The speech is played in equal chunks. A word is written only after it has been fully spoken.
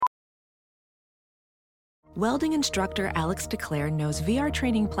Welding instructor Alex DeClaire knows VR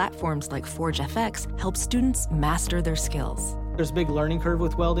training platforms like Forge FX help students master their skills. There's a big learning curve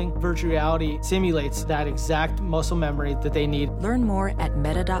with welding. Virtual reality simulates that exact muscle memory that they need. Learn more at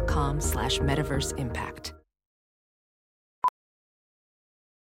meta.com/metaverseimpact.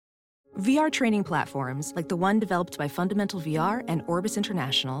 VR training platforms, like the one developed by Fundamental VR and Orbis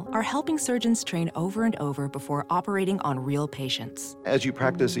International, are helping surgeons train over and over before operating on real patients. As you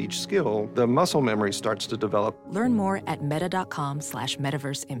practice each skill, the muscle memory starts to develop. Learn more at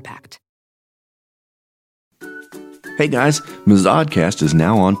meta.com/metaverseimpact. Hey guys, Mazodcast is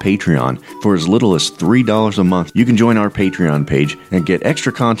now on Patreon. For as little as $3 a month, you can join our Patreon page and get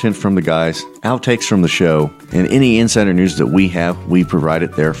extra content from the guys, outtakes from the show, and any insider news that we have, we provide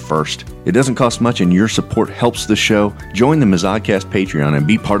it there first. It doesn't cost much and your support helps the show. Join the Mazodcast Patreon and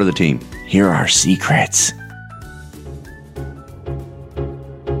be part of the team. Here are our secrets.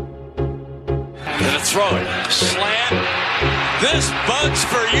 I'm going to throw it. Slant. This bug's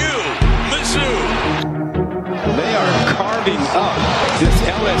for you, Mizzou. They are carving up this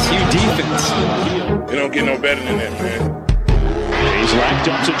LSU defense. They don't get no better than that, man. He's racked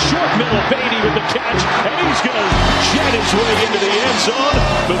up to short middle. Beatty with the catch, and he's going to jet his way into the end zone.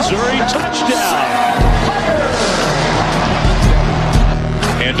 Missouri touchdown.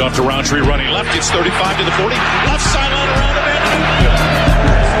 Hand off to Roundtree running left. Gets 35 to the 40. Left sideline around the man.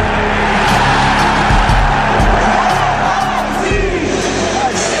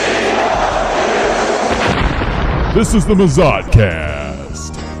 This is the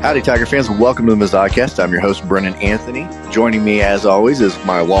Mazodcast. Howdy, Tiger fans. Welcome to the Mazodcast. I'm your host, Brennan Anthony. Joining me, as always, is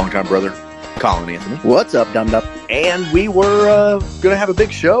my longtime brother, Colin Anthony. What's up, dum-dum? And we were going to have a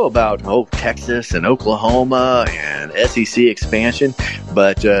big show about, Texas and Oklahoma and SEC expansion.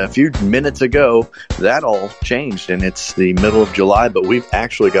 But a few minutes ago, that all changed, and it's the middle of July. But we've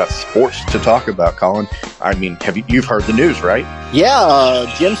actually got sports to talk about, Colin. I mean, you've heard the news, right? Yeah,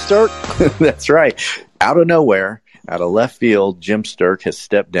 Jim STERK. That's right. Out of nowhere, out of left field, Jim STERK has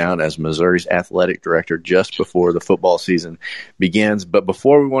stepped down as Missouri's athletic director just before the football season begins. But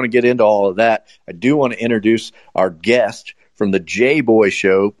before we want to get into all of that, I do want to introduce our guest from the J-Boy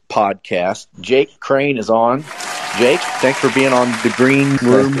Show podcast. Jake Crane is on. Jake, thanks for being on the Green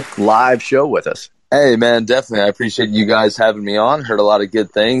Room live show with us. Hey, man, definitely. I appreciate you guys having me on. Heard a lot of good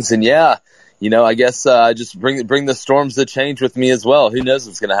things. And yeah, I guess just bring the storms that change with me as well. Who knows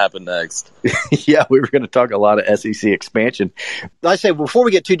what's going to happen next? Yeah, we were going to talk a lot of SEC expansion. I say, before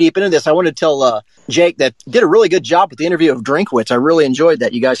we get too deep into this, I want to tell Jake that did a really good job with the interview of Drinkwitz. I really enjoyed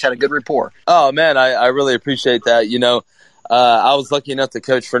that. You guys had a good rapport. Oh, man, I really appreciate that. I was lucky enough to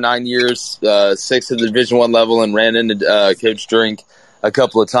coach for 9 years, 6 at the Division I level, and ran into Coach Drink a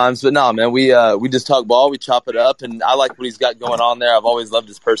couple of times. But no, man, we just talk ball, we chop it up, and I like what he's got going on there. I've always loved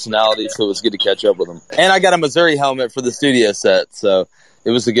his personality, so it was good to catch up with him. And I got a Missouri helmet for the studio set, so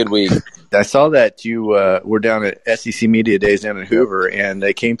it was a good week. I saw that you were down at SEC Media Days down in Hoover, and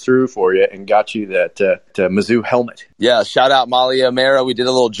they came through for you and got you that Mizzou helmet. Yeah, shout out Molly O'Mara. We did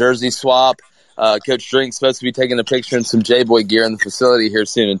a little jersey swap. Coach Drink's supposed to be taking a picture in some J-Boy gear in the facility here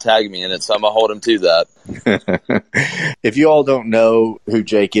soon and tag me in it, so I'm going to hold him to that. If you all don't know who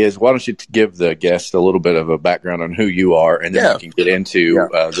Jake is, why don't you give the guest a little bit of a background on who you are, and then we can get into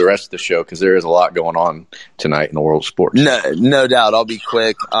the rest of the show, because there is a lot going on tonight in the world of sports. No doubt. I'll be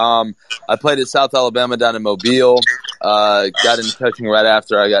quick. I played at South Alabama down in Mobile. Got into coaching right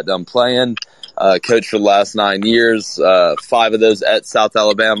after I got done playing. Coached for the last 9 years, 5 of those at South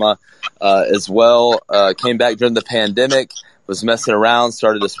Alabama as well. Came back during the pandemic, was messing around,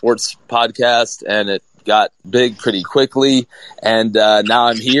 started a sports podcast, and it got big pretty quickly. And now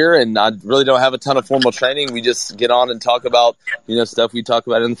I'm here, and I really don't have a ton of formal training. We just get on and talk about, stuff we talk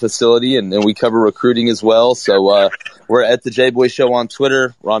about in the facility, and we cover recruiting as well. So we're at the J-Boy Show on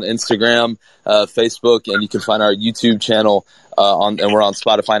Twitter. We're on Instagram, Facebook, and you can find our YouTube channel. And we're on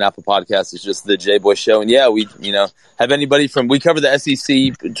Spotify and Apple Podcasts. It's just the J-Boy Show. And yeah, we, have anybody we cover the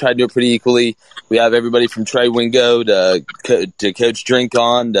SEC, try to do it pretty equally. We have everybody from Trey Wingo to Coach Drink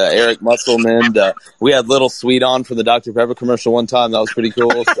on, to Eric Musselman. We had Little Sweet on for the Dr. Pepper commercial one time. That was pretty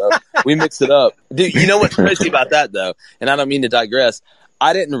cool. So we mixed it up. Dude, you know what's crazy about that though? And I don't mean to digress.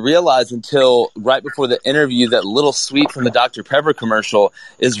 I didn't realize until right before the interview that Little Sweet from the Dr. Pepper commercial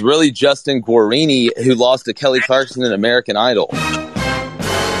is really Justin Guarini, who lost to Kelly Clarkson in American Idol.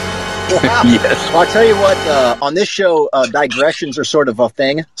 Wow. Yes. Well, I'll tell you what, on this show, digressions are sort of a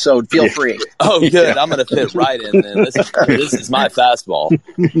thing, so feel free. Oh, good. Yeah. I'm going to fit right in then. This is my fastball.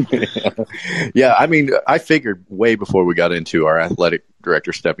 Yeah, I mean, I figured way before we got into our athletic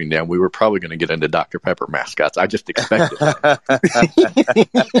director stepping down, we were probably going to get into Dr. Pepper mascots. I just expected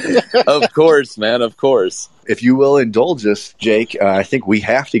it. Of course, man. Of course. If you will indulge us, Jake, I think we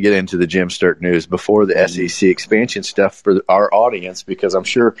have to get into the Jim STERK news before the SEC expansion stuff for our audience, because I'm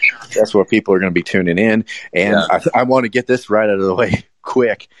sure that's where people are going to be tuning in. And I want to get this right out of the way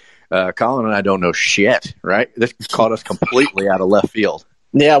quick. Colin and I don't know shit, right? This caught us completely out of left field.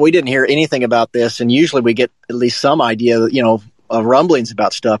 Yeah, we didn't hear anything about this, and usually we get at least some idea, of rumblings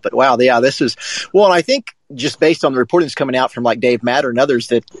about stuff. But wow, yeah, this is well. And I think just based on the reporting that's coming out from like Dave Matter and others,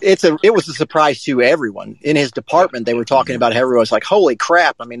 that it was a surprise to everyone in his department. They were talking about how everyone was like, "Holy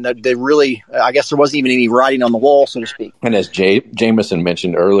crap!" I mean, they really. I guess there wasn't even any writing on the wall, so to speak. And as Jameson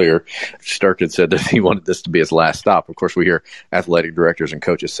mentioned earlier, STERK had said that he wanted this to be his last stop. Of course, we hear athletic directors and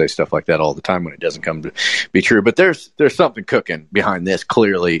coaches say stuff like that all the time when it doesn't come to be true. But there's something cooking behind this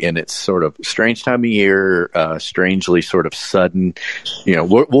clearly, and it's sort of strange time of year, strangely sort of sudden.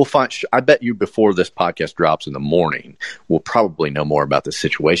 We'll find. I bet you before this podcast drops in the morning, we'll probably know more about this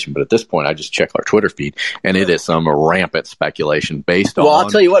situation. But at this point, I just checked our Twitter feed, and it is some rampant speculation based on. Well, I'll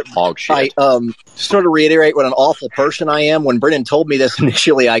tell you what, hog shit. I sort of reiterate what an awful person I am. When Brennan told me this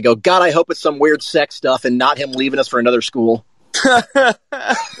initially, I go, God, I hope it's some weird sex stuff and not him leaving us for another school.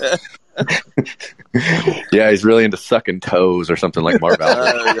 Yeah, he's really into sucking toes or something like Marv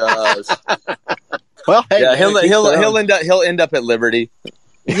Albert. Oh gosh. Well, hey, yeah, man, he'll end up at Liberty.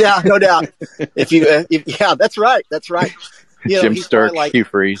 Yeah, no doubt. Yeah, that's right. That's right. Jim STERK, Hugh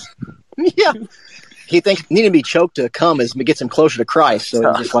Freeze. Yeah. He thinks needing to be choked to come gets him closer to Christ.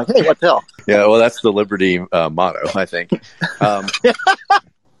 So he's just like, hey, what the hell? Yeah, well, that's the Liberty motto, I think.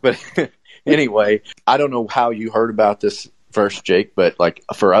 But anyway, I don't know how you heard about this first, Jake, but like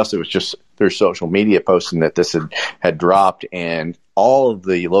for us, it was just through social media posting that this had dropped, and all of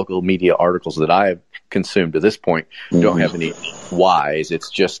the local media articles that I have consumed to this point don't have any whys. It's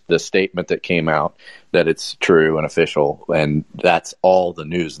just the statement that came out that it's true and official, and that's all the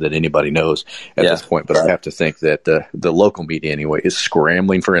news that anybody knows at this point. But I have to think that the local media anyway is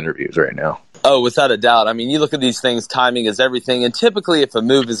scrambling for interviews right now. Oh, without a doubt. I mean, you look at these things, timing is everything. And typically, if a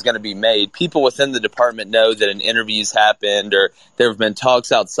move is going to be made, people within the department know that an interview's happened or there have been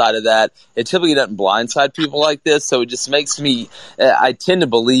talks outside of that. It typically doesn't blindside people like this. So it just makes me, I tend to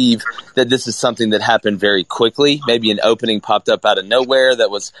believe that this is something that happened very quickly. Maybe an opening popped up out of nowhere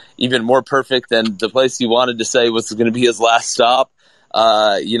that was even more perfect than the place he wanted to say was going to be his last stop.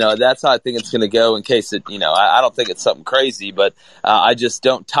 That's how I think it's going to go in case it, I don't think it's something crazy, but I just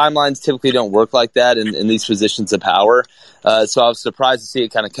don't, timelines typically don't work like that in these positions of power. So I was surprised to see it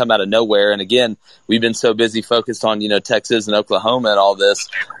kind of come out of nowhere. And again, we've been so busy focused on, Texas and Oklahoma and all this,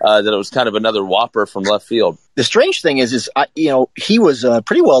 that it was kind of another whopper from left field. The strange thing is he was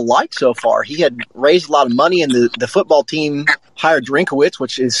pretty well liked so far. He had raised a lot of money, and the football team hired Drinkowitz,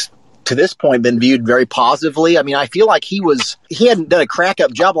 which is to this point been viewed very positively. I mean, I feel like he hadn't done a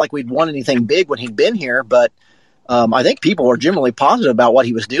crack-up job like we'd won anything big when he'd been here, but I think people were generally positive about what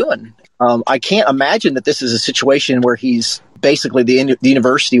he was doing. I can't imagine that this is a situation where he's basically the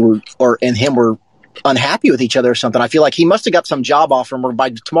university and him were unhappy with each other or something. I feel like he must have got some job offer, or by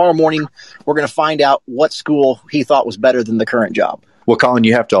tomorrow morning we're going to find out what school he thought was better than the current job. Well, Colin,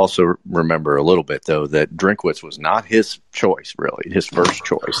 you have to also remember a little bit, though, that Drinkowitz was not his choice, really, his first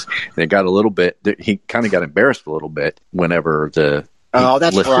choice. And it got a little bit, he kind of got embarrassed a little bit whenever listed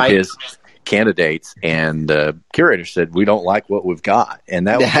his candidates, and the curator said, we don't like what we've got. And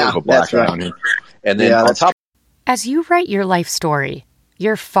that was sort of a black eye on him. And then on top. As you write your life story,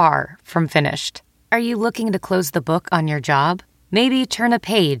 you're far from finished. Are you looking to close the book on your job? Maybe turn a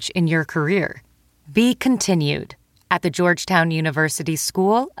page in your career? Be continued at the Georgetown University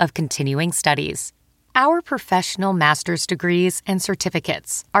School of Continuing Studies. Our professional master's degrees and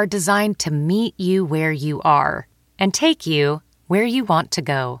certificates are designed to meet you where you are and take you where you want to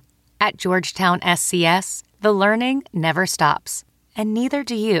go. At Georgetown SCS, the learning never stops, and neither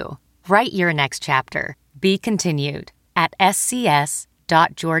do you. Write your next chapter. Be continued at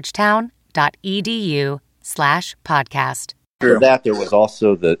scs.georgetown.edu/podcast. For that, there was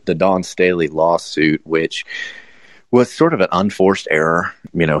also the Don Staley lawsuit, which was sort of an unforced error.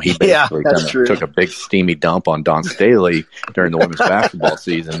 He basically took a big steamy dump on Don Staley during the women's basketball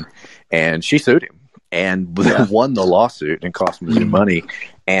season, and she sued him and won the lawsuit and cost him some money.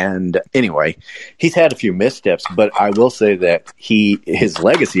 And anyway, he's had a few missteps, but I will say that his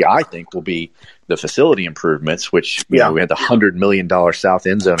legacy, I think, will be the facility improvements, which we had the $100 million South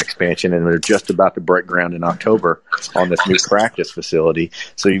End Zone expansion, and they're just about to break ground in October on this new practice facility.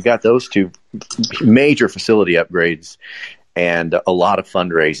 So you've got those two major facility upgrades, and a lot of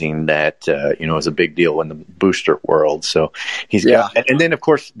fundraising that, is a big deal in the booster world. So he's got, and then of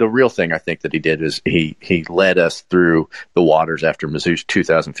course the real thing I think that he did is he led us through the waters after Mizzou's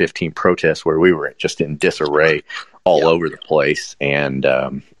 2015 protest, where we were just in disarray all over the place. And,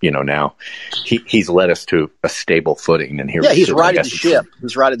 now he's led us to a stable footing. And here, he's righted the ship.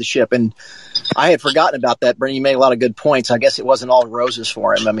 He's righted the ship. And I had forgotten about that, Brandon. You made a lot of good points. I guess it wasn't all roses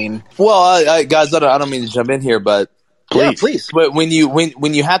for him. I mean, well, guys, I don't mean to jump in here, but please. But when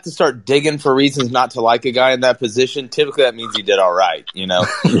you have to start digging for reasons not to like a guy in that position, typically that means he did all right. Yeah,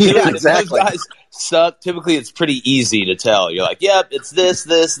 If exactly. those guys suck, typically it's pretty easy to tell. You're like, yep, it's this,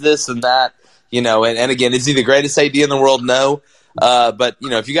 and that. And again, is he the greatest AD in the world? No. But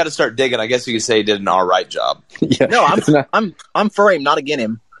if you got to start digging, I guess you could say he did an all right job. Yeah. No, I'm for him, not against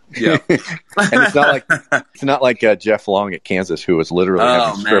him. Yeah. And it's not like Jeff Long at Kansas, who was literally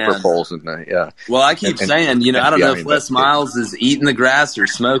having stripper poles in the Well, I keep saying, I don't know if Les Miles is eating the grass or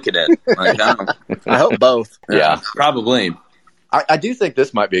smoking it. Like, I hope both. Yeah, probably. I do think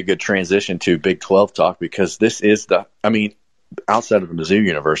this might be a good transition to Big 12 talk, because this is outside of the Mizzou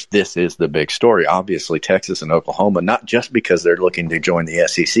universe, this is the big story. Obviously, Texas and Oklahoma, not just because they're looking to join the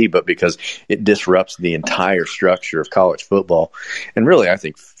SEC, but because it disrupts the entire structure of college football, and really, I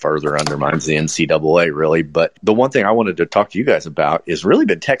think, further undermines the NCAA, really. But the one thing I wanted to talk to you guys about is really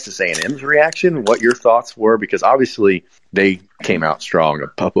been Texas A&M's reaction, what your thoughts were, because obviously they came out strong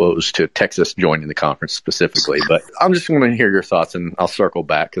opposed to Texas joining the conference specifically. But I'm just going to hear your thoughts, and I'll circle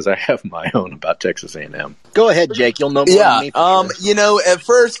back because I have my own about Texas A&M. Go ahead, Jake. You'll know more than me. At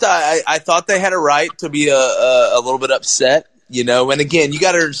first I thought they had a right to be a little bit upset, and again, you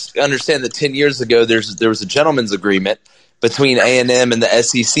got to understand that 10 years ago there was a gentleman's agreement between A&M and the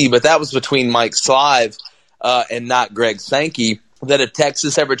SEC, but that was between Mike Slive and not Greg Sankey, that if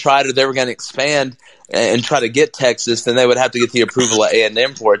Texas ever tried or they were going to expand and try to get Texas, then they would have to get the approval of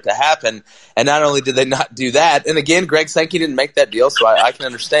A&M for it to happen. And not only did they not do that, and again, Greg Sankey didn't make that deal, so I can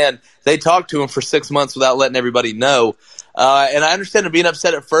understand. They talked to him for 6 months without letting everybody know. And I understand them being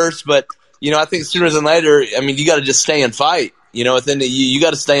upset at first, but, I think sooner than later, you got to just stay and fight. Within you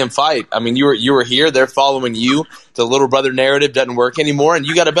got to stay and fight. You were here. They're following you. The little brother narrative doesn't work anymore, and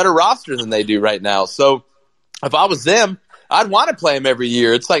you got a better roster than they do right now. So if I was them, I'd want to play them every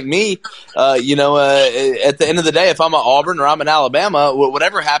year. It's like me, at the end of the day, if I'm at Auburn or I'm in Alabama,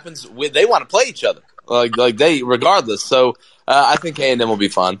 whatever happens, they want to play each other, like they regardless. So I think A&M will be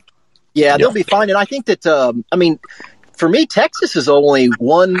fun. Yeah, they'll be fine. And I think that, for me, Texas is only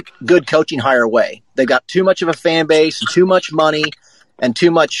one good coaching hire away. They got too much of a fan base, and too much money, and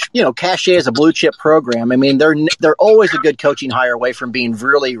too much, cachet as a blue chip program. They're always a good coaching hire away from being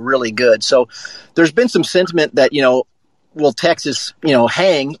really, really good. So there's been some sentiment that, will Texas,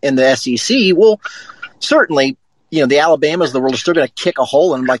 hang in the SEC? Well, certainly, the Alabamas of the world are still going to kick a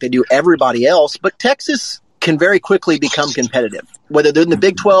hole in them like they do everybody else. But Texas can very quickly become competitive, whether they're in the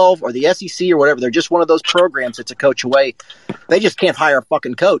Big 12 or the SEC or whatever. They're just one of those programs that's a coach away. They just can't hire a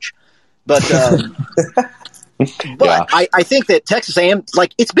fucking coach. But I think that Texas A&M,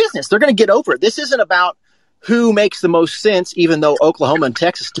 it's business. They're going to get over it. This isn't about who makes the most sense, even though Oklahoma and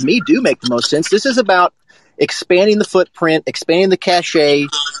Texas, to me, do make the most sense. This is about expanding the footprint, expanding the cachet,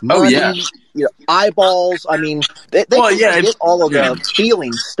 money, eyeballs. They get all of the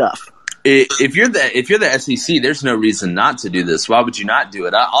feeling stuff. If you're the SEC, there's no reason not to do this. Why would you not do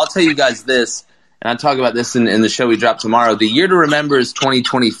it? I'll tell you guys this, and I'll talk about this in the show we drop tomorrow. The year to remember is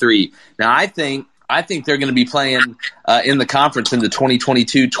 2023. Now, I think they're going to be playing in the conference in the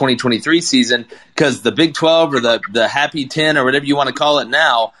 2022-2023 season, because the Big 12 or the Happy 10 or whatever you want to call it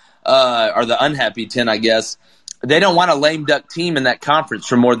now, or the unhappy 10, I guess, they don't want a lame duck team in that conference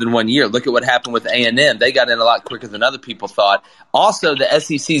for more than 1 year. Look at what happened with A&M. They got in a lot quicker than other people thought. Also, the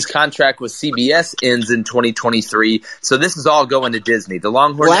SEC's contract with CBS ends in 2023, so this is all going to Disney. The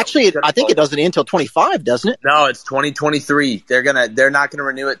Longhorns. Well, actually, I think it doesn't end until 25, doesn't it? No, it's 2023. They're not gonna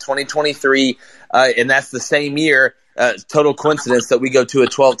renew it 2023, and that's the same year. Total coincidence that we go to a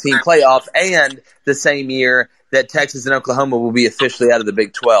 12-team playoff, and the same year that Texas and Oklahoma will be officially out of the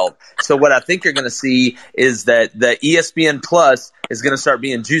Big 12. So what I think you're going to see is that the ESPN Plus is going to start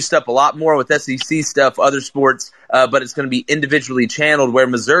being juiced up a lot more with SEC stuff, other sports, but it's going to be individually channeled, where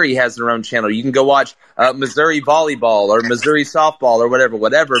Missouri has their own channel. You can go watch Missouri volleyball or Missouri softball or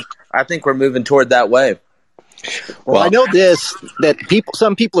whatever. I think we're moving toward that way. Well, I know that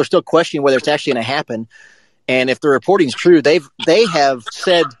some people are still questioning whether it's actually going to happen. And if the reporting is true, they have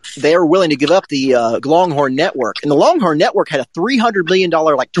said they're willing to give up the Longhorn Network. And the Longhorn Network had a $300 million,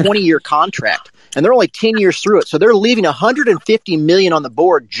 20-year contract. And they're only 10 years through it. So they're leaving $150 million on the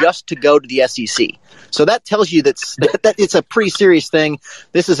board just to go to the SEC. So that tells you that it's a pretty serious thing.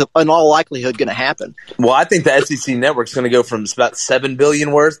 This is in all likelihood going to happen. Well, I think the SEC network's going to go from about $7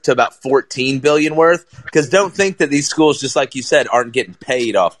 billion worth to about $14 billion worth. Because don't think that these schools, just like you said, aren't getting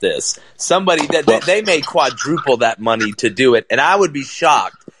paid off this. Somebody that they may quadruple that money to do it, and I would be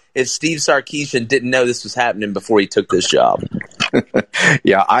shocked if Steve Sarkisian didn't know this was happening before he took this job.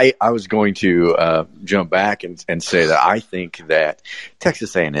 Yeah, I was going to jump back and say that I think that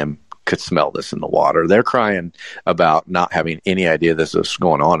Texas A&M could smell this in the water. They're crying about not having any idea this is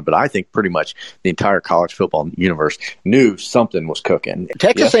going on, but I think pretty much the entire college football universe knew something was cooking.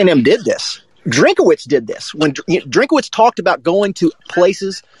 Texas A&M did this. Drinkowitz did this. When Drinkowitz talked about going to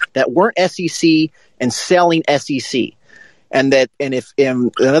places that weren't SEC and selling SEC. And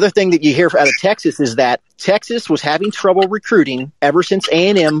another thing that you hear out of Texas is that Texas was having trouble recruiting ever since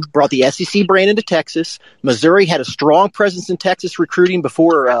A&M brought the SEC brand into Texas. Missouri had a strong presence in Texas recruiting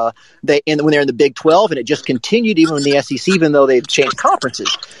before when they're in the Big 12, and it just continued even in the SEC, even though they've changed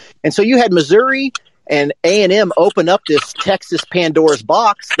conferences. And so you had Missouri and A&M open up this Texas Pandora's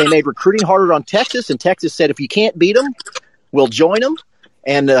box. They made recruiting harder on Texas, and Texas said, if you can't beat them, we'll join them.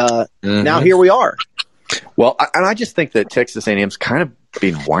 And now here we are. Well, I just think that Texas A&M's kind of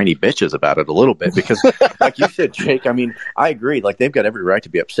being whiny bitches about it a little bit because, like you said, Jake, I mean, I agree. Like, they've got every right to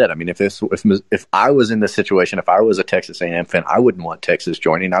be upset. I mean, if I was in this situation, if I was a Texas A&M fan, I wouldn't want Texas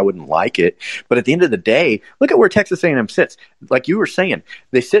joining. I wouldn't like it. But at the end of the day, look at where Texas A&M sits. Like you were saying,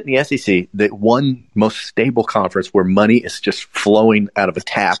 they sit in the SEC, the one most stable conference where money is just flowing out of a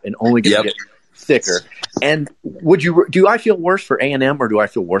tap and only going to get thicker. And do I feel worse for A&M or do I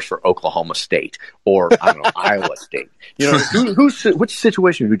feel worse for Oklahoma State or I don't know Iowa State? You know, which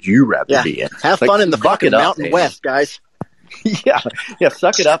situation would you rather be in? Have fun in the fucking Mountain West, guys. Yeah,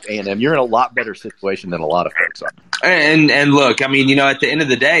 suck it up, A&M. You're in a lot better situation than a lot of folks are. And look, I mean, you know, at the end of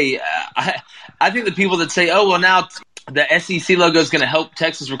the day, I think the people that say, oh, well, now the SEC logo is going to help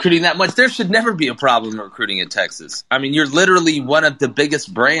Texas recruiting that much, there should never be a problem recruiting in Texas. I mean, you're literally one of the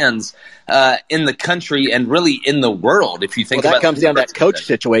biggest brands in the country and really in the world, if you think about it. That comes down to that coach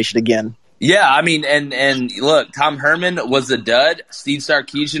situation again. Yeah, I mean, and look, Tom Herman was a dud. Steve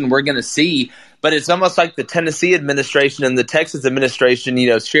Sarkisian, we're going to see. But it's almost like the Tennessee administration and the Texas administration, you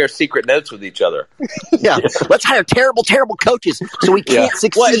know, share secret notes with each other. Yeah, let's hire terrible, terrible coaches so we can't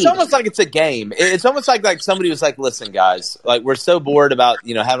succeed. Well, it's almost like it's a game. It's almost like somebody was like, listen, guys, like we're so bored about,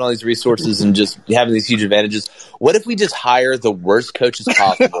 you know, having all these resources and just having these huge advantages. What if we just hire the worst coaches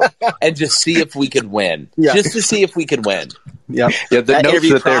possible and just see if we could win? Yeah. Just to see if we could win. Yeah. The notes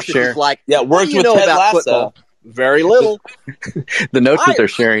that they're sharing. Like, worked with Ted Lasso. Football? Very little. The notes that they're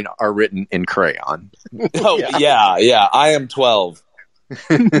sharing are written in crayon. Oh, yeah. I am 12.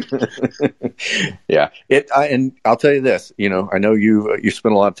 Yeah. And I'll tell you this, you know, I know you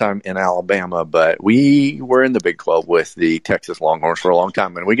spent a lot of time in Alabama, but we were in the Big 12 with the Texas Longhorns for a long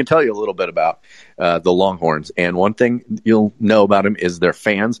time, and we can tell you a little bit about the Longhorns. And one thing you'll know about them is their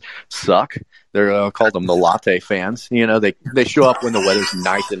fans suck. They're called them the latte fans. You know, they show up when the weather's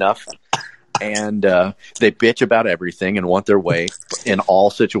nice enough. And they bitch about everything and want their way in all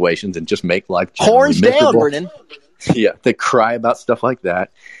situations and just make life horns down, Brennan. Yeah, they cry about stuff like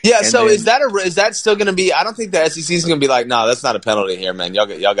that. Yeah, and so is that still going to be? I don't think the SEC is going to be like, no, that's not a penalty here, man. Y'all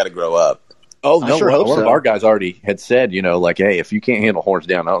got to grow up. Oh no, one of our guys already had said, you know, like, hey, if you can't handle horns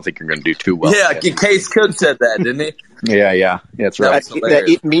down, I don't think you're going to do too well. Yeah, Case Cook said that, didn't he? Yeah, that's right.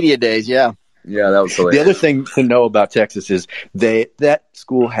 That media days, yeah. Yeah, that was hilarious. The other thing to know about Texas is that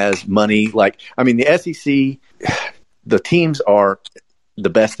school has money. Like, I mean, the SEC, the teams are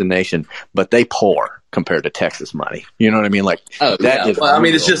the best in the nation, but they pour compared to Texas money. You know what I mean? Like,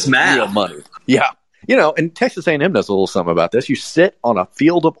 it's just math. Real money. Yeah. You know, and Texas A&M does a little something about this. You sit on a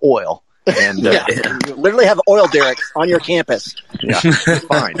field of oil. And you literally have oil derricks on your campus. Yeah,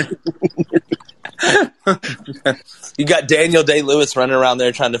 fine. You got Daniel Day-Lewis running around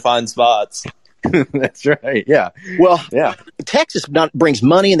there trying to find spots. That's right. Yeah. Well, Texas brings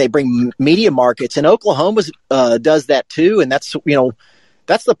money and they bring media markets, and Oklahoma does that too. And that's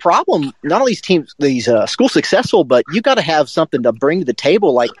that's the problem. Not only these schools successful, but you got to have something to bring to the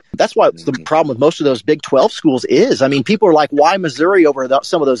table. Like, that's why the problem with most of those Big 12 schools is. I mean, people are like, why Missouri over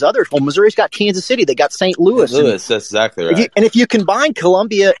some of those others? Well, Missouri's got Kansas City. They got St. Louis. That's exactly right. And if you combine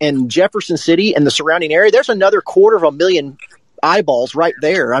Columbia and Jefferson City and the surrounding area, there's another 250,000 eyeballs right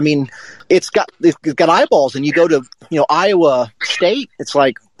there. I mean, it's got eyeballs, and you go to Iowa State. It's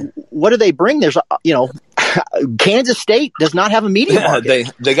like, what do they bring? There's Kansas State does not have a media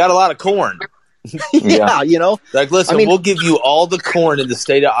market. They got a lot of corn. Yeah. Like, listen, we'll give you all the corn in the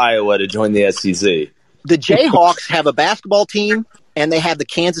state of Iowa to join the SEC. The Jayhawks have a basketball team and they have the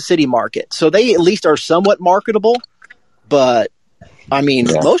Kansas City market. So they at least are somewhat marketable, but I mean,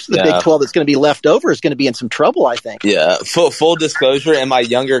 most of the Big 12 that's going to be left over is going to be in some trouble, I think. Yeah. Full disclosure, in my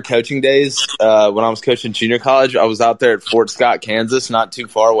younger coaching days, when I was coaching junior college, I was out there at Fort Scott, Kansas, not too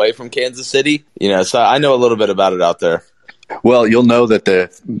far away from Kansas City. So I know a little bit about it out there. Well, you'll know that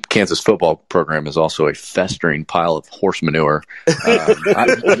the Kansas football program is also a festering pile of horse manure.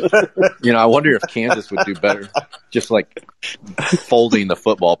 I wonder if Kansas would do better just like folding the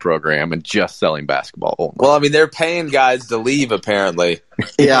football program and just selling basketball only. Well, I mean, they're paying guys to leave, apparently.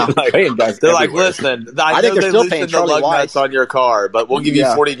 Yeah. Paying guys they're everywhere. like, listen, I know think they're still paying loosen the Charlie lug nuts Weiss on your car, but we'll give you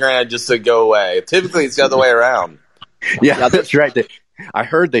 $40,000 just to go away. Typically, it's the other way around. Yeah, that's right. I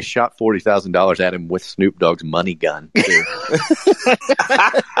heard they shot $40,000 at him with Snoop Dogg's money gun, too.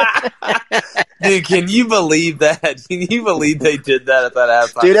 Dude, can you believe that? Can you believe they did that at that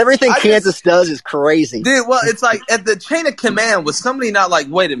halftime? Dude, everything Kansas does is crazy. Dude, well, it's like at the chain of command, was somebody not like,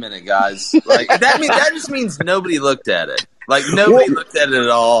 wait a minute, guys? Like that just means nobody looked at it. Like nobody looked at it at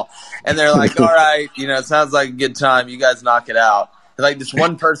all. And they're like, all right, it sounds like a good time. You guys knock it out. Like just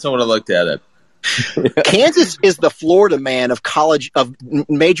one person would have looked at it. Kansas is the Florida man of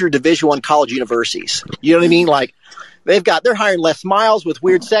major Division I college universities. You know what I mean? Like they're hiring Les Miles with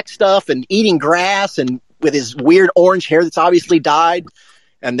weird sex stuff and eating grass and with his weird orange hair that's obviously dyed.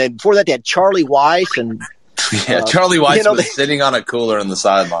 And then before that, they had Charlie Weiss and Charlie Weiss was sitting on a cooler on the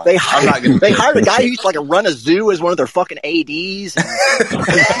sideline. They hired a guy who used to run a zoo as one of their fucking ADs.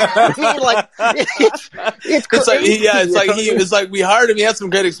 It's like we hired him. He had some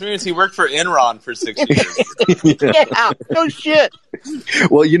good experience. He worked for Enron for 6 years. Yeah, no shit.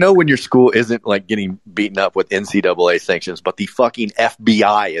 Well, when your school isn't like getting beaten up with NCAA sanctions, but the fucking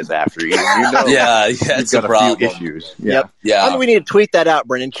FBI is after you. It's got a problem. Few issues. Yep. Yeah. I mean, we need to tweet that out,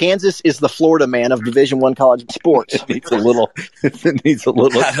 Brendan. Kansas is the Florida man of Division I college sports. It needs a little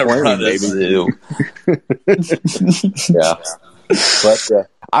explaining, maybe. Yeah. But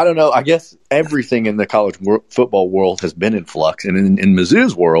I don't know. I guess everything in the college football world has been in flux. And in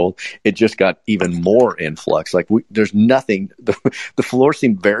Mizzou's world, it just got even more in flux. Like, there's nothing. The floor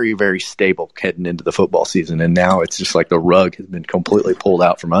seemed very, very stable heading into the football season. And now it's just like the rug has been completely pulled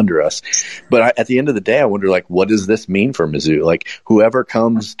out from under us. But at the end of the day, I wonder, like, what does this mean for Mizzou? Like, whoever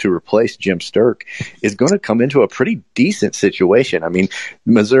comes to replace Jim STERK is going to come into a pretty decent situation. I mean,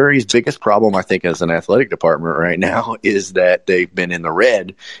 Missouri's biggest problem, I think, as an athletic department right now is that they've been in the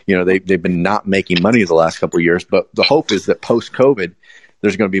red. They've been not making money the last couple of years, but the hope is that post-COVID,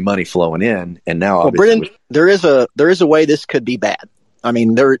 there's going to be money flowing in. And now, Brendan, there is a way this could be bad. I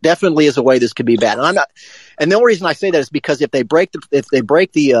mean, there definitely is a way this could be bad, and the only reason I say that is because if they break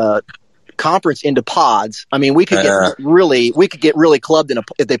the conference into pods, I mean, we could get really clubbed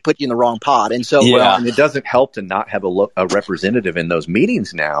if they put you in the wrong pod. And so, and it doesn't help to not have a representative in those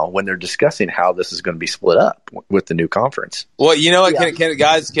meetings now when they're discussing how this is going to be split up with the new conference. Well, you know what,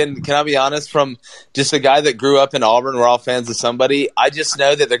 can I be honest? From just a guy that grew up in Auburn, we're all fans of somebody. I just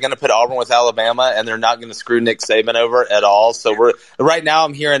know that they're going to put Auburn with Alabama, and they're not going to screw Nick Saban over at all. So right now,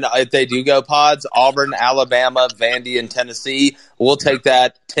 I'm hearing if they do go pods, Auburn, Alabama, Vandy, and Tennessee. We'll take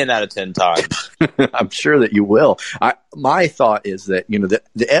that 10 out of 10 times. I'm sure that you will. My thought is that,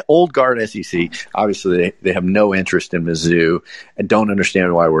 the old guard SEC, obviously they have no interest in Mizzou and don't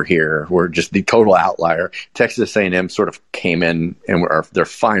understand why we're here. We're just the total outlier. Texas A&M sort of came in and they're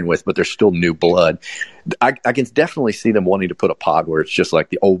fine with, but they're still new blood. I can definitely see them wanting to put a pod where it's just like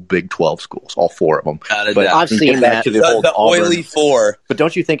the old Big 12 schools, all four of them. But I've seen that. The oily four. But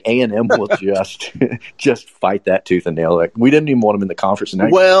don't you think A&M will just fight that tooth and nail? Like, we didn't even want them in the conference.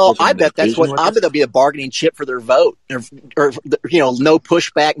 Well, I bet there'll be a bargaining chip for their vote. Or no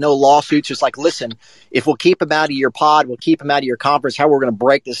pushback, no lawsuits. Just like, listen, if we'll keep them out of your pod, we'll keep them out of your conference. How we're going to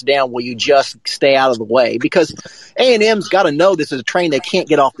break this down? Will you just stay out of the way? Because A&M's got to know this is a train they can't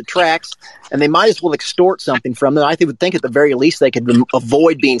get off the tracks, and they might as well extort something from them. I would think at the very least they could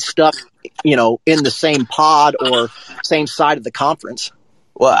avoid being stuck, in the same pod or same side of the conference.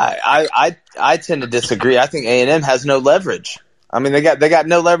 Well, I tend to disagree. I think A&M has no leverage. I mean, they got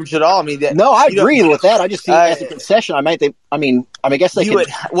no leverage at all. I mean, I agree with that. I just see it as a concession. I guess they could.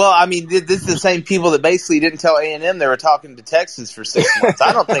 Well, I mean, this is the same people that basically didn't tell A&M they were talking to Texas for 6 months.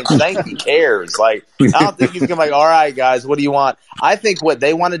 I don't think Sankey cares. Like, I don't think he's going to be like, all right, guys, what do you want? I think what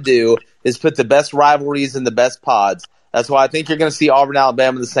they want to do is put the best rivalries in the best pods. That's why I think you're going to see Auburn,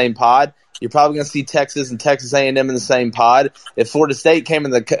 Alabama in the same pod. You're probably going to see Texas and Texas A&M in the same pod. If Florida State came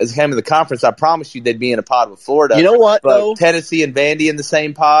in the conference, I promise you they'd be in a pod with Florida. You know what, but though? Tennessee and Vandy in the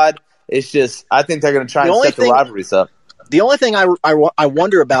same pod. It's just, I think they're going to try and set the rivalries up. The only thing I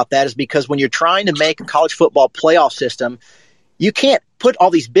wonder about that is because when you're trying to make a college football playoff system, you can't put all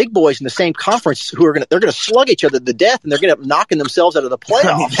these big boys in the same conference who are they're gonna slug each other to death, and they're gonna end up knocking themselves out of the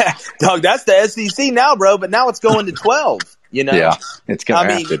playoffs. Dog, that's the SEC now, bro. But now it's going to 12. You know, yeah, it's going.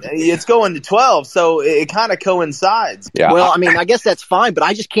 It's going to 12, so it kind of coincides. Yeah. Well, I mean, I guess that's fine, but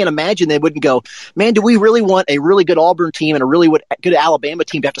I just can't imagine they wouldn't go, man, do we really want a really good Auburn team and a really good Alabama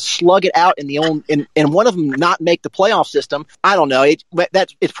team to have to slug it out and one of them not make the playoff system? I don't know. It's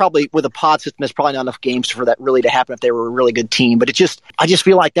probably with a pod system. There's probably not enough games for that really to happen if they were a really good team. But I just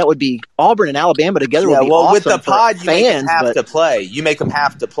feel like that would be Auburn and Alabama together. Yeah, would be well, awesome with the pod, you make them have to play. You make them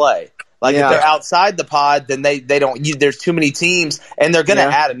have to play. Like, if they're outside the pod, then they don't – there's too many teams, and they're going to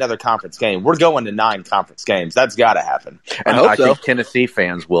add another conference game. We're going to 9 conference games. That's got to happen. And I think Tennessee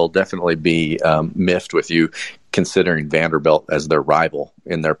fans will definitely be miffed with you, considering Vanderbilt as their rival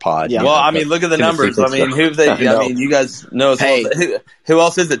in their pod. Yeah. Well, I mean, look at the numbers. I mean, you guys know as well. Who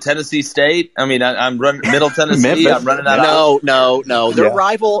else is it? Tennessee State? I mean, I'm running Middle Tennessee. Memphis. I'm running out. No. Their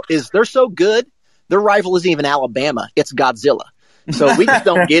rival they're so good. Their rival isn't even Alabama. It's Godzilla. So we just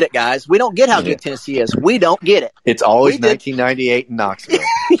don't get it, guys. We don't get how good Tennessee is. We don't get it. It's always 1998 in Knoxville.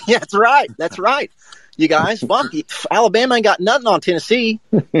 Yeah, that's right. That's right. You guys, fuck, Alabama ain't got nothing on Tennessee.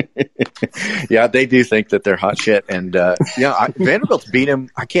 Yeah, they do think that they're hot shit. And, Vanderbilt's beat them.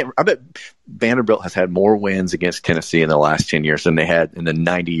 I bet Vanderbilt has had more wins against Tennessee in the last 10 years than they had in the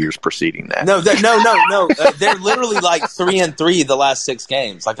 90 years preceding that. No. They're literally like 3-3 the last 6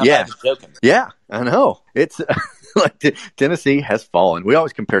 games. Like, I'm not even joking. Yeah, I know. It's like Tennessee has fallen. We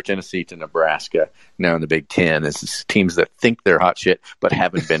always compare Tennessee to Nebraska now in the Big Ten as teams that think they're hot shit but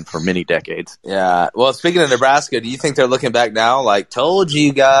haven't been for many decades. Yeah. Well, speaking of Nebraska, do you think they're looking back now like, told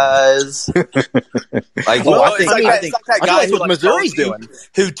you guys? Like, I think that guy that's what Missouri's doing.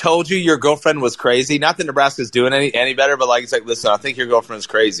 Who told you your girlfriend was crazy? Not that Nebraska's doing any better, but like, it's like, listen, I think your girlfriend's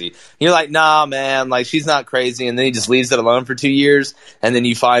crazy. And you're like, nah, man, like, she's not crazy. And then he just leaves it alone for 2 years. And then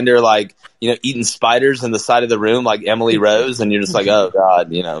you find her like, eating spiders in the side of the room like Emily Rose, and you're just like, oh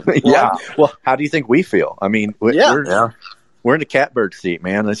God, Yeah. Well, how do you think we feel? I mean, we're in the catbird seat,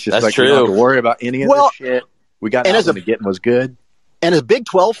 man. It's just That's we don't have true. to worry about any of this shit. We got out when the getting was good. And as a Big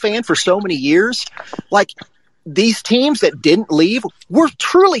 12 fan for so many years, like, these teams that didn't leave were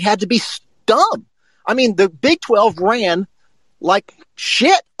truly had to be dumb. I mean, the Big 12 ran like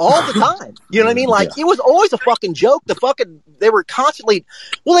shit all the time. You know what I mean? Like, it was always a fucking joke. They were constantly,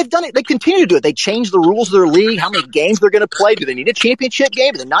 they've done it. They continue to do it. They changed the rules of their league, how many games they're going to play. Do they need a championship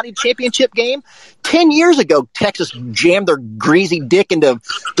game? Do they not need a championship game? 10 years ago, Texas jammed their greasy dick into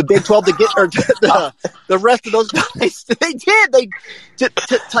the Big 12 to get the rest of those guys. They did.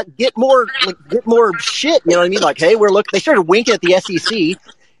 To get more shit. You know what I mean? Like, hey, they started winking at the SEC.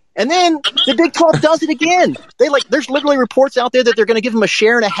 And then the Big 12 does it again. There's literally reports out there that they're going to give them a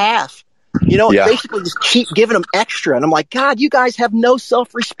share and a half. Basically just keep giving them extra. And I'm like, God, you guys have no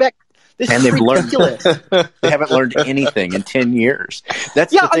self-respect. This is ridiculous. They haven't learned anything in 10 years.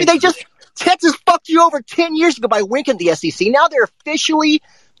 Texas fucked you over 10 years ago by winking at the SEC. Now they're officially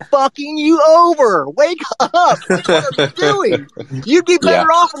fucking you over. Wake up. What are you doing? You'd be better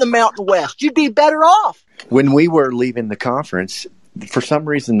off in the Mountain West. You'd be better off. When we were leaving the conference, for some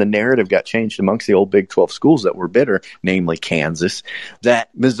reason, the narrative got changed amongst the old Big 12 schools that were bitter, namely Kansas, that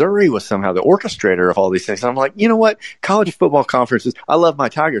Missouri was somehow the orchestrator of all these things. And I'm like, you know what? College football conferences, I love my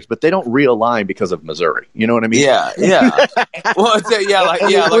Tigers, but they don't realign because of Missouri. You know what I mean? Yeah. Well,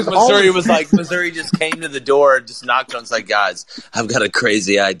 Missouri just came to the door and just knocked on. It's like, guys, I've got a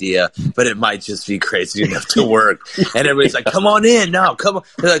crazy idea, but it might just be crazy enough to work. And everybody's like, come on in now. Come on.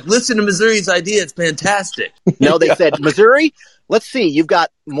 They're like, listen to Missouri's idea. It's fantastic. No, they said, Missouri, let's see, you've got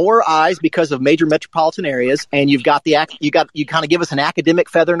more eyes because of major metropolitan areas, and you kind of give us an academic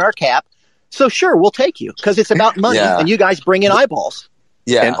feather in our cap. So sure, we'll take you because it's about money, and you guys bring in eyeballs.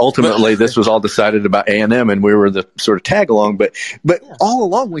 Yeah, and ultimately, this was all decided about A&M, and we were the sort of tag along. But all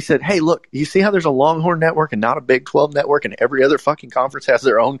along, we said, hey, look, you see how there's a Longhorn network and not a Big 12 network, and every other fucking conference has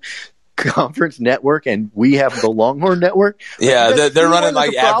their own conference network, and we have the Longhorn network. Yeah, they're running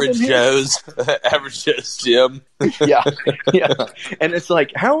like Average Joe's gym. Yeah. And it's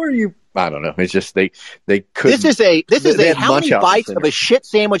like, how are you? I don't know. It's just they couldn't. This is how many bites of a shit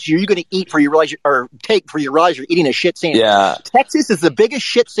sandwich are you going to eat before you realize you're eating a shit sandwich? Yeah. Texas is the biggest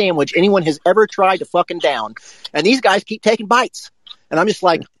shit sandwich anyone has ever tried to fucking down, and these guys keep taking bites, and I'm just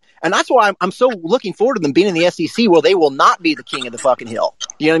like. And that's why I'm so looking forward to them being in the SEC where they will not be the king of the fucking hill.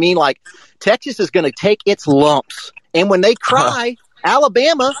 You know what I mean? Like, Texas is going to take its lumps. And when they cry,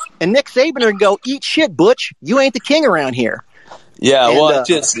 Alabama and Nick Saban are going to go, eat shit, Butch. You ain't the king around here. Yeah,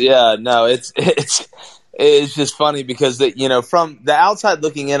 it's just funny because, from the outside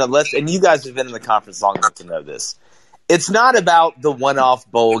looking in, and you guys have been in the conference long enough to know this, it's not about the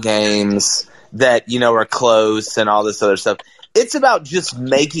one-off bowl games that, are close and all this other stuff. It's about just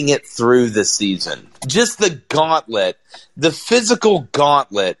making it through the season. Just the gauntlet, the physical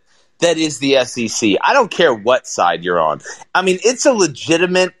gauntlet that is the SEC. I don't care what side you're on. I mean, it's a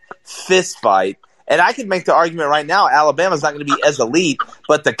legitimate fist fight. And I could make the argument right now, Alabama's not going to be as elite,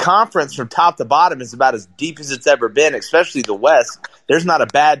 but the conference from top to bottom is about as deep as it's ever been, especially the West. There's not a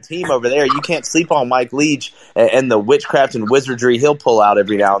bad team over there. You can't sleep on Mike Leach and the witchcraft and wizardry he'll pull out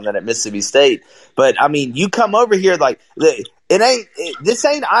every now and then at Mississippi State. But, I mean, you come over here like this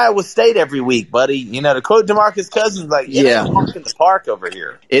ain't Iowa State every week, buddy. To quote DeMarcus Cousins, like, it ain't a walk in the park over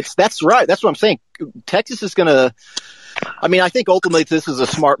here. That's right. That's what I'm saying. Texas is going to – I mean, I think ultimately this is a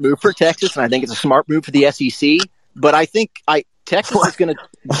smart move for Texas, and I think it's a smart move for the SEC. But I think Texas is going to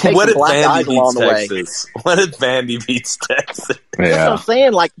take some black eyes along the way. What if Vandy beats Texas? Yeah. That's what I'm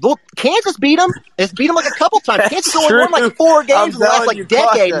saying. Like, look, Kansas beat them. It's beat them like a couple times. Kansas only won like 4 games in the last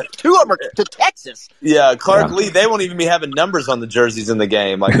decade. 2 of them are to Texas. Yeah, Clark Lee, they won't even be having numbers on the jerseys in the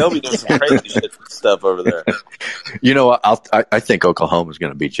game. Like, they'll be doing some crazy shit stuff over there. I think Oklahoma's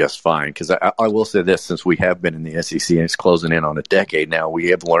going to be just fine because I will say this, since we have been in the SEC and it's closing in on a decade now, we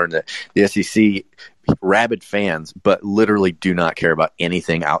have learned that the SEC rabid fans, but literally do not care about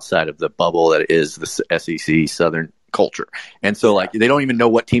anything outside of the bubble that is the SEC Southern culture. And so they don't even know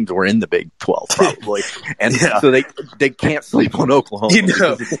what teams were in the Big 12 probably. And so they can't sleep on Oklahoma.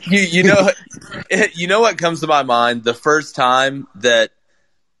 You know what comes to my mind? The first time that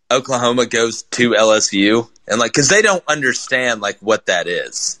Oklahoma goes to LSU, and because they don't understand what that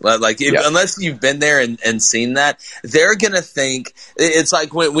is. Unless you've been there and seen that, they're gonna think it's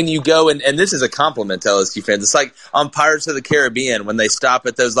like when you go and this is a compliment to LSU fans. It's like on Pirates of the Caribbean when they stop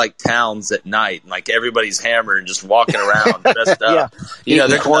at those towns at night and everybody's hammered and just walking around dressed up.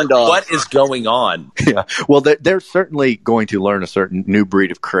 They're corn dogs. What is going on? Yeah. Well, they're certainly going to learn a certain new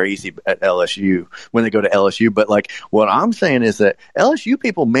breed of crazy at LSU when they go to LSU. But what I'm saying is that LSU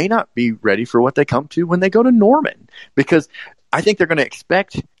people may not be ready for what they come to when they go to Norman, because I think they're going to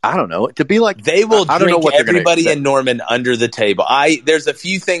expect, I don't know, to be like they will drink everybody in Norman under the table. There's a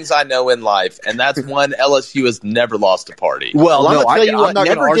few things I know in life, and that's one: LSU has never lost a party. Well, I'm going to tell you what,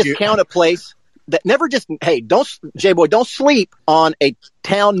 never discount a place that don't sleep on a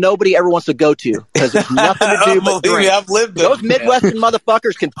town nobody ever wants to go to because there's nothing to do but drink. I've lived there. Those Midwestern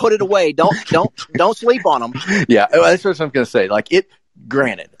motherfuckers can put it away. Don't sleep on them. Yeah, that's what I'm going to say.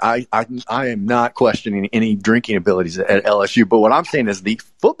 Granted, I am not questioning any drinking abilities at LSU, but what I'm saying is the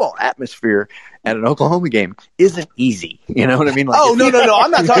football atmosphere at an Oklahoma game isn't easy. You know what I mean? No.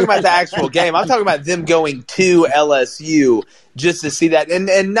 I'm not talking about the actual game. I'm talking about them going to LSU just to see that.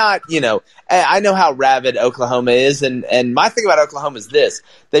 And not, I know how rabid Oklahoma is. And my thing about Oklahoma is this.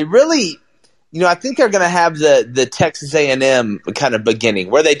 They really, I think they're going to have the Texas A&M kind of beginning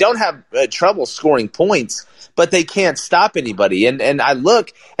where they don't have trouble scoring points, but they can't stop anybody. And I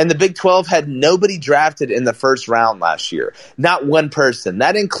look, and the Big 12 had nobody drafted in the first round last year. Not one person.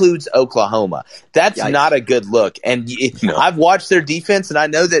 That includes Oklahoma. That's not a good look. And I've watched their defense, and I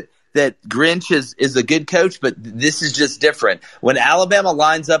know that Grinch is a good coach, but this is just different. When Alabama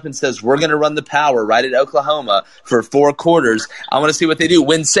lines up and says, we're going to run the power right at Oklahoma for 4 quarters, I want to see what they do.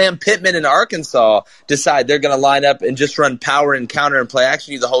 When Sam Pittman and Arkansas decide they're going to line up and just run power and counter and play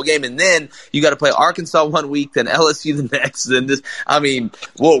action the whole game, and then you got to play Arkansas one week, then LSU the next, then this. I mean,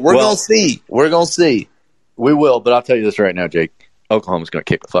 we're going to see. We're going to see. We will, but I'll tell you this right now, Jake. Oklahoma's going to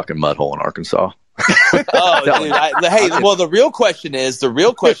kick the fucking mud hole in Arkansas. Dude, the real question is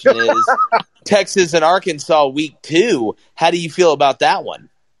Texas and Arkansas week 2. How do you feel about that one?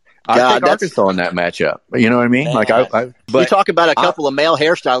 I think Arkansas in that matchup. You know what I mean? Man. You talk about a couple of male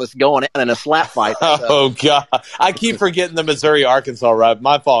hairstylists going in a slap fight. Oh God, I keep forgetting the Missouri-Arkansas rivalry.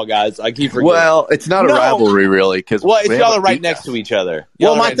 My fault, guys. I keep forgetting. Well, it's not a rivalry really because y'all are right next to each other.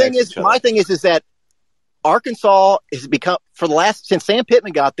 My thing is that Arkansas has become since Sam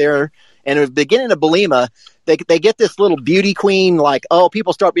Pittman got there. And at the beginning of Belima, they get this little beauty queen,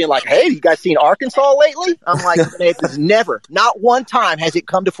 people start being like, hey, you guys seen Arkansas lately? I'm like, it's never, not one time has it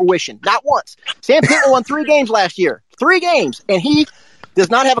come to fruition. Not once. Sam Pittman won 3 games last year. 3 games. And he does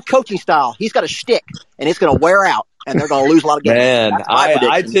not have a coaching style. He's got a shtick, and it's going to wear out, and they're going to lose a lot of games. Man,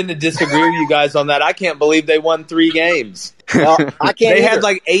 I tend to disagree with you guys on that. I can't believe they won 3 games. Well, I can't They had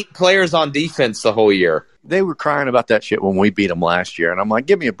 8 players on defense the whole year. They were crying about that shit when we beat them last year. And I'm like,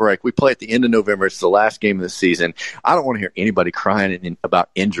 give me a break. We play at the end of November. It's the last game of the season. I don't want to hear anybody crying about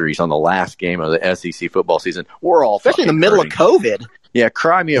injuries on the last game of the SEC football season. We're all especially in the middle of COVID. Yeah,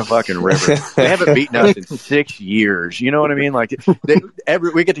 cry me a fucking river. They haven't beaten us in 6 years. You know what I mean? Like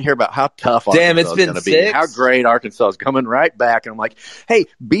we get to hear about how tough Arkansas is going to be, how great Arkansas is coming right back. And I'm like, hey,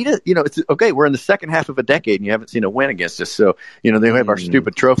 beat it. You know, it's okay. We're in the second half of a decade, and you haven't seen a win against us. So you know they have our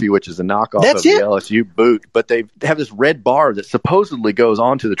stupid trophy, which is a knockoff of the LSU boot. But they have this red bar that supposedly goes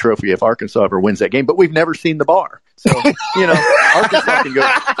onto the trophy if Arkansas ever wins that game. But we've never seen the bar. So you know, Arkansas can go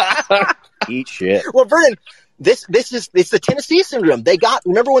eat shit. Well, Vernon. It's the Tennessee syndrome.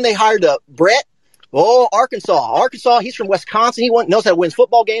 Remember when they hired Brett? Oh, Arkansas. He's from Wisconsin. He knows how to win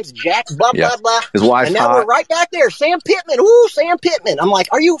football games. Jack, blah, blah, blah. His wife's and now hot. we're right back there. Sam Pittman. Ooh, Sam Pittman. I'm like,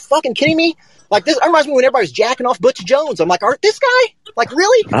 are you fucking kidding me? Like this reminds me when everybody was jacking off Butch Jones. I'm like, this guy? Like,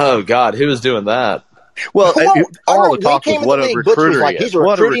 really? Oh, God. Who was doing that? Well, all the talk was what a recruiter is.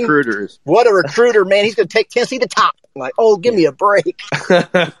 What a recruiter is. What a recruiter, man. He's going to take Tennessee to the top. I'm like, oh, give me a break. I'm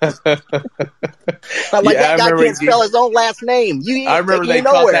like, that guy can't spell his own last name. I remember they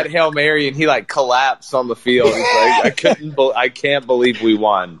caught that Hail Mary and he like collapsed on the field. He's like, I can't believe we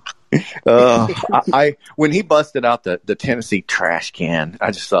won. When he busted out the Tennessee trash can,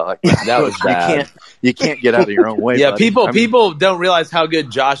 I just thought like that was bad. You can't get out of your own way. Yeah, buddy. people don't realize how good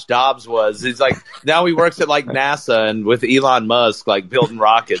Josh Dobbs was. He's like now he works at like NASA and with Elon Musk like building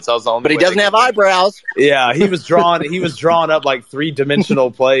rockets. I was the only but he doesn't have eyebrows. Yeah, he was drawing up like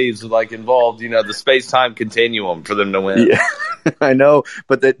 3-dimensional plays like involved, you know, the space-time continuum for them to win. Yeah. I know,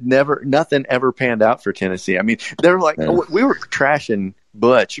 but nothing ever panned out for Tennessee. I mean, they're like we were trashing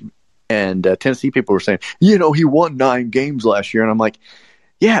Butch. And Tennessee people were saying, you know, he won 9 games last year. And I'm like,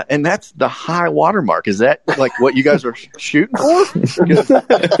 yeah, and that's the high watermark. Is that like what you guys are shooting for?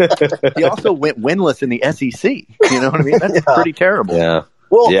 He also went winless in the SEC. You know what I mean? That's pretty terrible. Yeah.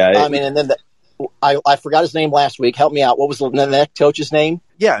 Well, yeah, I mean, and then I forgot his name last week. Help me out. What was the next coach's name?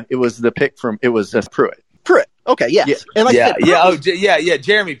 Yeah, it was the pick from Pruitt. Pruitt. Okay, yes. Yeah. And like I said,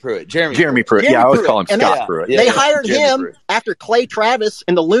 Jeremy Pruitt. Jeremy Pruitt. Yeah, I always call him Scott Pruitt. They hired him after Clay Travis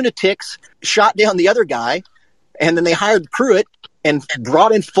and the Lunatics shot down the other guy, and then they hired Pruitt and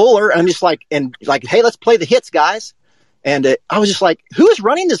brought in Fuller. And I'm just like, hey, let's play the hits, guys. And I was just like, who is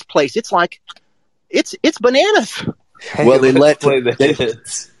running this place? It's like, it's bananas. Well, they let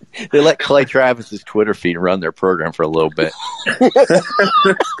Clay Travis's Twitter feed run their program for a little bit.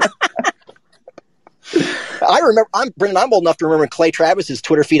 I remember. Brendan. I'm old enough to remember Clay Travis's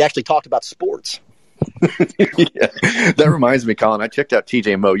Twitter feed actually talked about sports. Yeah. That reminds me, Colin. I checked out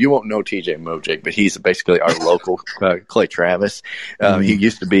TJ Moe. You won't know TJ Moe, Jake, but he's basically our local Clay Travis. He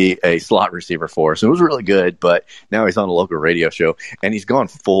used to be a slot receiver for us. It was really good, but now he's on a local radio show, and he's gone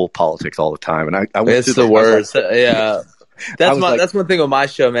full politics all the time. And I went it's the worst. Yeah. That's one thing with my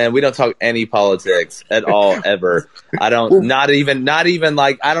show, man. We don't talk any politics at all, ever. I don't. Not even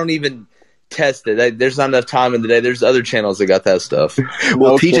like I don't even test it. There's not enough time in the day. There's other channels that got that stuff.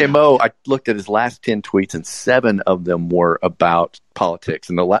 Well, TJ Moe, I looked at his last 10 tweets, and 7 of them were about politics,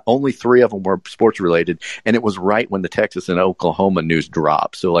 and only 3 of them were sports related. And it was right when the Texas and Oklahoma news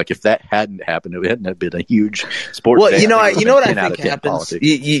dropped. So, like, if that hadn't happened, it hadn't been a huge sports. Well, you know what I think happens.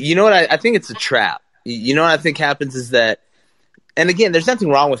 You know what I think it's a trap. You know what I think happens is that. And again, there's nothing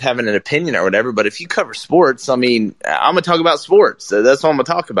wrong with having an opinion or whatever, but if you cover sports, I mean, I'm going to talk about sports. So that's what I'm going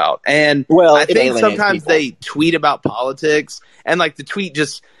to talk about. And I think sometimes they tweet about politics and like the tweet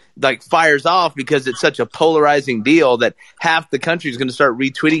just like fires off because it's such a polarizing deal that half the country is going to start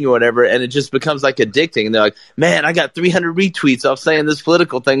retweeting or whatever. And it just becomes like addicting. And they're like, man, I got 300 retweets off saying this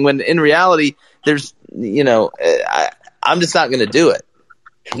political thing when in reality, there's, you know, I'm just not going to do it.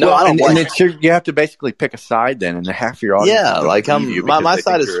 No, well, you have to basically pick a side then, and half your audience. Yeah, like my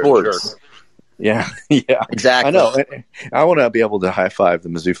side is sports. Yeah, exactly. I know. I want to be able to high five the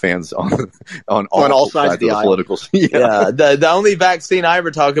Mizzou fans on all sides of the political. Yeah, the only vaccine I ever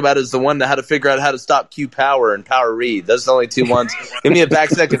talk about is the one that how to figure out how to stop Q Power and Power Read. Those are the only 2 ones. Give me a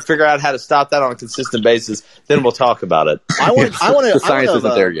vaccine that can figure out how to stop that on a consistent basis. Then we'll talk about it. The science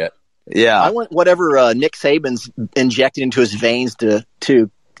isn't there yet. Yeah, I want whatever Nick Saban's injected into his veins to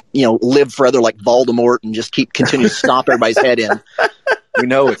live forever like Voldemort and just continue to stomp everybody's head in. We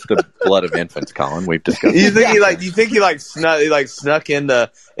know it's the blood of infants, Colin. We've discussed. You think he snuck into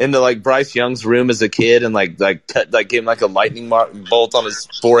like Bryce Young's room as a kid and gave him like a lightning bolt on his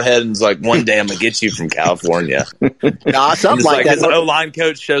forehead and was like, one day I'm gonna get you from California. Nah, something like that. His O-line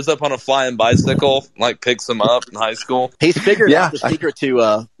coach shows up on a flying bicycle, like picks him up in high school. He's figured out the secret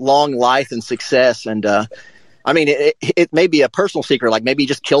to long life and success, and I mean, it may be a personal secret, like maybe he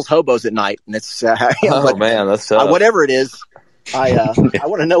just kills hobos at night, and it's man, that's tough. Whatever it is. I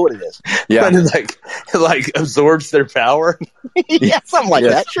want to know what it is. Yeah, and like absorbs their power. Yeah, something like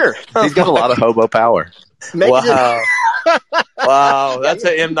that. Sure, he's got a lot of hobo power. Wow. Wow, that's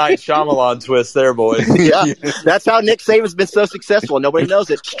an M. Night Shyamalan twist there, boys. Yeah, that's how Nick Saban's been so successful. Nobody knows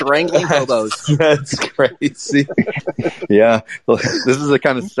it. Strangling hobos. That's crazy. Yeah, well, this is the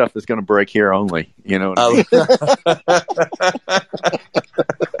kind of stuff that's going to break here only. You know,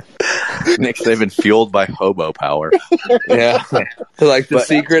 Nick Saban fueled by hobo power. Yeah, like the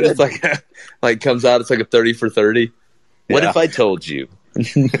secret. It's like comes out. It's like a 30 for 30. What if I told you?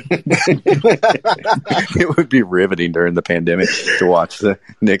 It would be riveting during the pandemic to watch the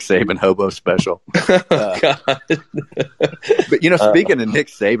Nick Saban hobo special. But speaking of Nick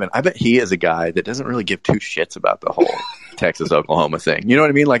Saban, I bet he is a guy that doesn't really give two shits about the whole Texas-Oklahoma thing. You know what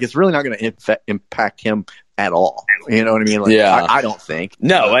I mean? Like, it's really not going to impact him at all. You know what I mean? Like, yeah. I don't think.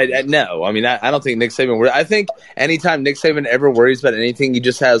 No, no. I mean, I don't think Nick Saban. I think anytime Nick Saban ever worries about anything, he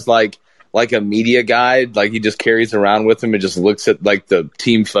just has like a media guide, like he just carries around with him and just looks at like the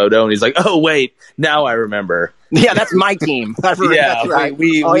team photo and he's like, oh wait, now I remember. Yeah, that's my team. Yeah, that's right.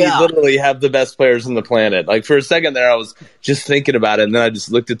 we literally have the best players on the planet. Like for a second there, I was just thinking about it, and then I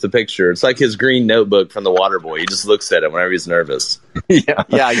just looked at the picture. It's like his green notebook from The Waterboy. He just looks at it whenever he's nervous. Yeah.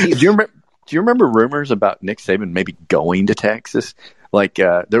 Do you remember rumors about Nick Saban maybe going to Texas? Like,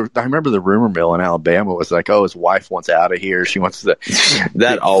 I remember the rumor mill in Alabama was like, oh, his wife wants out of here. She wants to.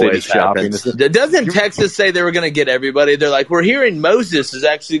 That always happens. Doesn't Texas say they were going to get everybody? They're like, we're hearing Moses is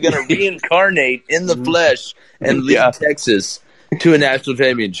actually going to reincarnate in the flesh and lead Texas to a national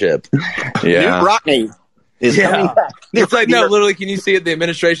championship. Yeah. Newt Rockne is coming back. It's like, no, literally, can you see it? The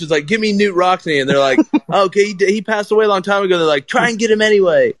administration's like, give me Newt Rockne. And they're like, oh, okay, he passed away a long time ago. They're like, try and get him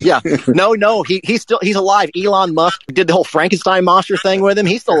anyway. Yeah. No, he's alive. Elon Musk did the whole Frankenstein monster thing with him.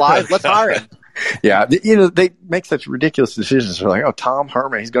 He's still alive. Let's hire him. Yeah, they make such ridiculous decisions. They're like, oh, Tom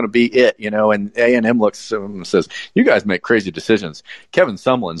Herman, he's going to be it, and A&M looks at him and says, you guys make crazy decisions. Kevin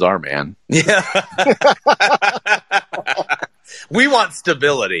Sumlin's our man. Yeah. We want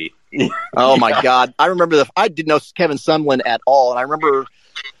stability. Oh, my God. I remember I didn't know Kevin Sumlin at all, and I remember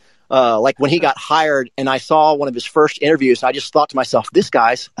like when he got hired and I saw one of his first interviews, I just thought to myself, this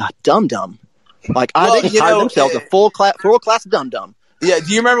guy's a dum-dum. Like, they just hired themselves a full-class dum-dum. Yeah,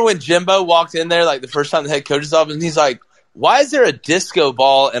 do you remember when Jimbo walked in there, like the first time the head coach's office, and he's like, why is there a disco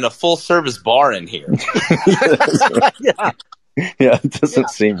ball and a full-service bar in here? Yeah, it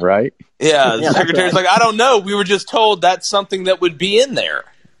doesn't seem right. Yeah, the secretary's like, I don't know. We were just told that's something that would be in there.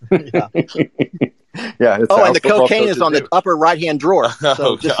 Yeah. Yeah. And the cocaine is on the upper right-hand drawer.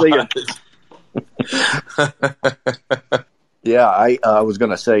 So just so you. Yeah, I was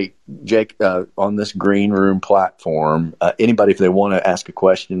going to say, Jake, on this green room platform, anybody, if they want to ask a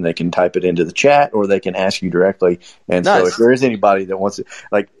question, they can type it into the chat or they can ask you directly. And so if there is anybody that wants to,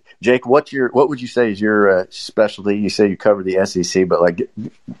 like, Jake, what would you say is your specialty? You say you cover the SEC, but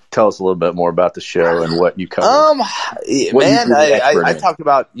tell us a little bit more about the show and what you cover. I talk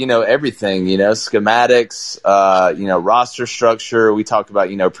about everything, schematics, roster structure. We talk about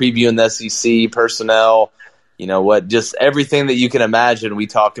previewing the SEC personnel. Just everything that you can imagine we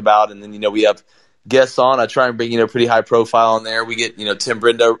talk about. And then, we have guests on. I try and bring, pretty high profile in there. We get, Tim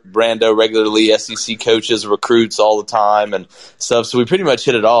Brando regularly, SEC coaches, recruits all the time and stuff. So we pretty much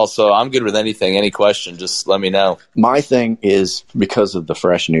hit it all. So I'm good with anything, any question, just let me know. My thing is because of the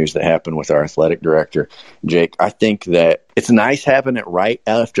fresh news that happened with our athletic director, Jake, I think that it's nice having it right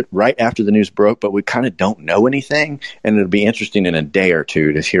after the news broke, but we kind of don't know anything. And it'll be interesting in a day or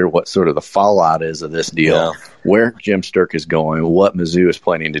two to hear what sort of the fallout is of this deal, where Jim STERK is going, what Mizzou is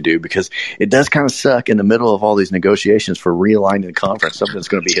planning to do, because it does kind of suck in the middle of all these negotiations for realigning the conference, something that's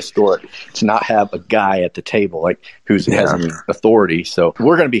going to be historic, to not have a guy at the table has any authority. So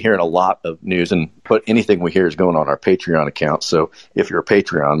we're going to be hearing a lot of news, and anything we hear is going on our Patreon account. So if you're a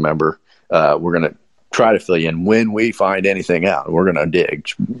Patreon member, we're going to try to fill you in when we find anything out. We're going to dig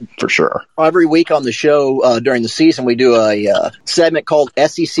for sure. Every week on the show during the season, we do a segment called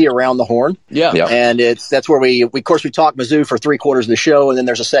SEC Around the Horn. Yeah. And that's where we talk Mizzou for 3/4 of the show, and then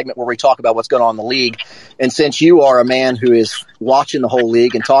there's a segment where we talk about what's going on in the league. And since you are a man who is watching the whole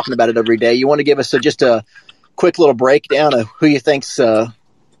league and talking about it every day, you want to give us just a quick little breakdown of who you think's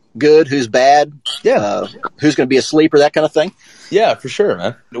good, who's bad, who's going to be a sleeper, that kind of thing? Yeah, for sure,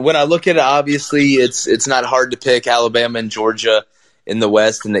 man. When I look at it, obviously, it's not hard to pick Alabama and Georgia in the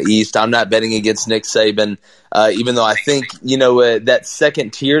West and the East. I'm not betting against Nick Saban. even though I think, that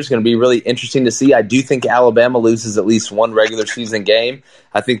second tier is going to be really interesting to see. I do think Alabama loses at least one regular season game.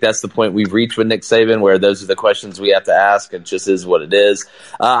 I think that's the point we've reached with Nick Saban, where those are the questions we have to ask. It just is what it is.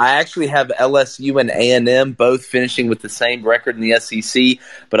 I actually have LSU and A&M both finishing with the same record in the SEC,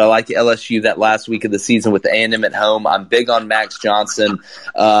 but I like LSU that last week of the season with A&M at home. I'm big on Max Johnson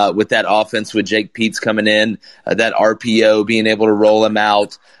with that offense with Jake Peets coming in, that RPO, being able to roll him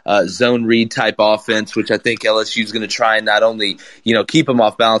out, zone read type offense, which I think LSU is going to try and not only, keep them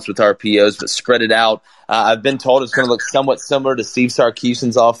off balance with RPOs, but spread it out. I've been told it's going to look somewhat similar to Steve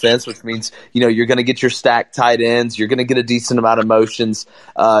Sarkisian's offense, which means, you're going to get your stacked tight ends. You're going to get a decent amount of motions.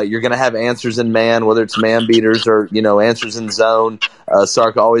 You're going to have answers in man, whether it's man beaters or, answers in zone.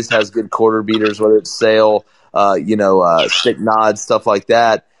 Sark always has good quarter beaters, whether it's sail, stick nods, stuff like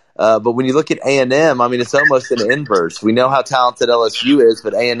that. But when you look at A&M, it's almost an inverse. We know how talented LSU is,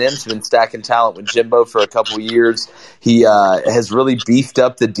 but A&M's been stacking talent with Jimbo for a couple of years. He has really beefed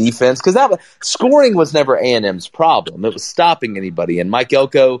up the defense because scoring was never A&M's problem. It was stopping anybody. And Mike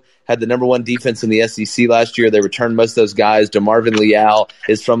Elko had the number one defense in the SEC last year. They returned most of those guys. DeMarvin Leal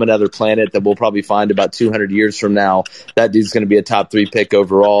is from another planet that we'll probably find about 200 years from now. That dude's going to be a top 3 pick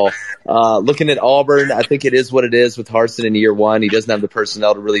overall. Looking at Auburn, I think it is what it is with Harsin in year one. He doesn't have the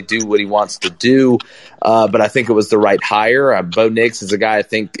personnel to really do what he wants to do, but I think it was the right hire. Bo Nix is a guy I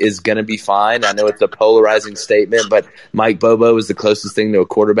think is going to be fine. I know it's a polarizing statement, but Mike Bobo is the closest thing to a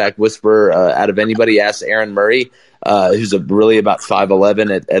quarterback whisperer out of anybody. Ask Aaron Murray, who's really about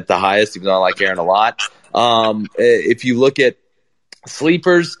 5'11" at the highest, even though I like Aaron a lot. If you look at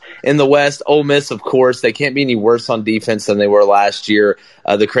sleepers in the West, Ole Miss, of course, they can't be any worse on defense than they were last year.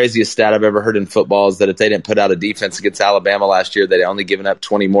 The craziest stat I've ever heard in football is that if they didn't put out a defense against Alabama last year, they'd only given up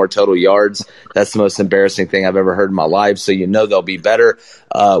 20 more total yards. That's the most embarrassing thing I've ever heard in my life. So they'll be better.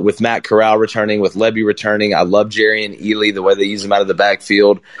 With Matt Corral returning, with Levy returning, I love Jerry and Ely, the way they use him out of the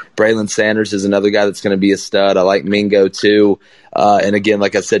backfield. Braylon Sanders is another guy that's going to be a stud. I like Mingo too. And again,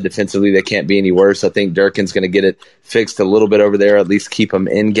 like I said, defensively, they can't be any worse. I think Durkin's going to get it fixed a little bit over there, at least keep them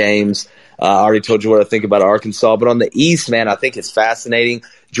in games. I already told you what I think about Arkansas. But on the East, man, I think it's fascinating.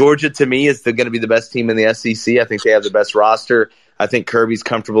 Georgia, to me, is going to be the best team in the SEC. I think they have the best roster. I think Kirby's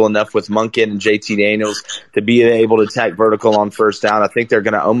comfortable enough with Monken and JT Daniels to be able to attack vertical on first down. I think they're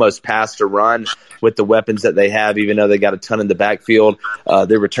going to almost pass to run with the weapons that they have, even though they got a ton in the backfield.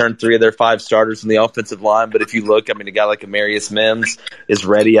 They returned 3 of their 5 starters in the offensive line. But if you look, a guy like Amarius Mims is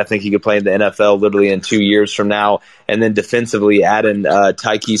ready. I think he could play in the NFL literally in 2 years from now. And then defensively, adding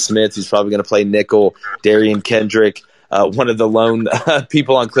Tyke Smith, who's probably going to play nickel, Darian Kendrick. One of the lone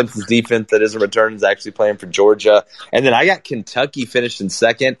people on Clemson's defense that isn't returning is actually playing for Georgia. And then I got Kentucky finished in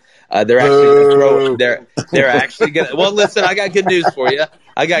second. They're actually going to throw. They're actually going to. Well, listen, I got good news for you.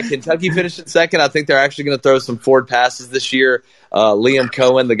 I got Kentucky finished in second. I think they're actually going to throw some forward passes this year. Liam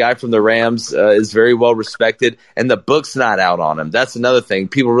Cohen, the guy from the Rams, is very well respected, and the book's not out on him. That's another thing.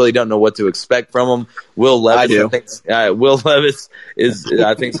 People really don't know what to expect from him. Will Levis, Will Levis is,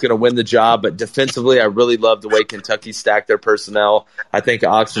 I think, is going to win the job. But defensively, I really love the way Kentucky stacked their personnel. I think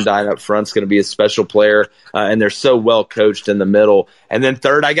Oxendine up front is going to be a special player, and they're so well coached in the middle. And then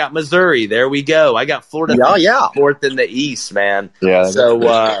third, I got Missouri. There we go. I got Florida fourth in the East, man. Yeah. So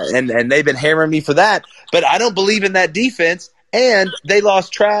and they've been hammering me for that, but I don't believe in that defense. And they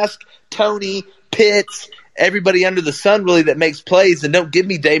lost Trask, Tony, Pitts, everybody under the sun really that makes plays. And don't give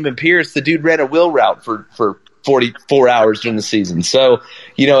me Damon Pierce. The dude ran a wheel route for 44 hours during the season. So,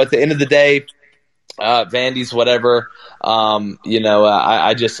 at the end of the day, Vandy's whatever. I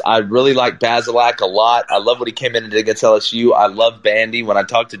really like Basilak a lot. I love what he came in and did against LSU. I love Bandy. When I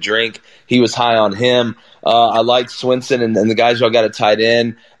talked to Drink, he was high on him. I like Swinson and the guys y'all got at tight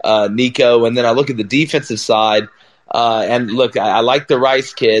end, Nico. And then I look at the defensive side. And look, I like the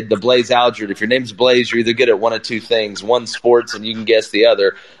Rice kid, the Blaze Algierd. If your name's Blaze, you're either good at one of two things. One, sports, and you can guess the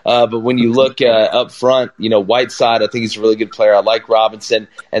other. But when you look up front, Whiteside, I think he's a really good player. I like Robinson.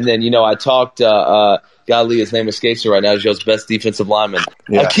 And then, I talked golly, his name escapes me right now. He's y'all's best defensive lineman.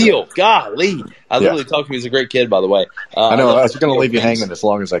 Yeah. Akil, golly. I literally talked to him. He's a great kid, by the way. I know. I was going to leave you hanging as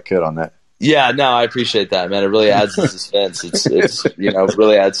long as I could on that. Yeah, no, I appreciate that, man. It really adds to suspense. It's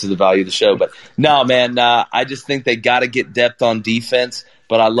really adds to the value of the show. But no, man, I just think they got to get depth on defense.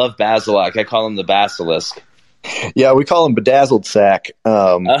 But I love Basilak. I call him the Basilisk. Yeah, we call him Bedazzled Sack.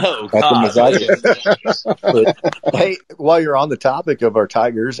 God. Hey, while you're on the topic of our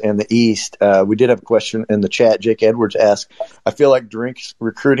Tigers and the East, we did have a question in the chat. Jake Edwards asked, I feel like Drink's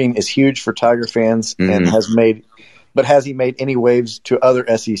recruiting is huge for Tiger fans and has he made any waves to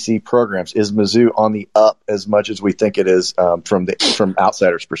other SEC programs? Is Mizzou on the up as much as we think it is from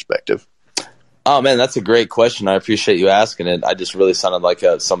outsiders' perspective? Oh, man, that's a great question. I appreciate you asking it. I just really sounded like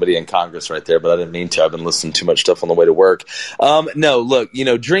somebody in Congress right there, but I didn't mean to. I've been listening to too much stuff on the way to work. No, look,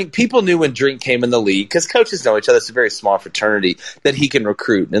 Drink, people knew when Drink came in the league, because coaches know each other. It's a very small fraternity, that he can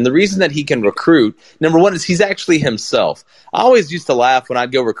recruit. And the reason that he can recruit, number one, is he's actually himself. I always used to laugh when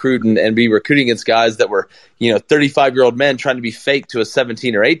I'd go recruit and be recruiting against guys that were, 35-year-old men trying to be fake to a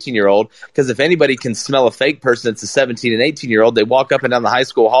 17 or 18-year-old, because if anybody can smell a fake person, it's a 17 and 18-year-old. They walk up and down the high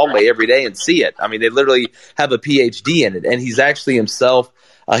school hallway every day and see it. I mean, they literally have a PhD in it, and he's actually himself.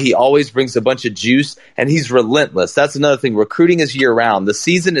 He always brings a bunch of juice, and he's relentless. That's another thing. Recruiting is year-round. The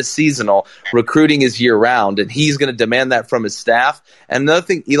season is seasonal. Recruiting is year-round, and he's going to demand that from his staff. And another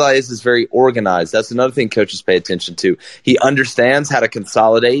thing Eli is very organized. That's another thing coaches pay attention to. He understands how to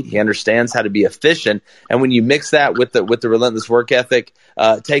consolidate. He understands how to be efficient. And when you mix that with the relentless work ethic,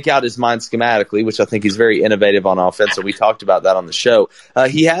 take out his mind schematically, which I think he's very innovative on offense, and we talked about that on the show.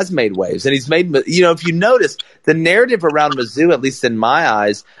 He has made waves, and he's made, if you notice, the narrative around Mizzou, at least in my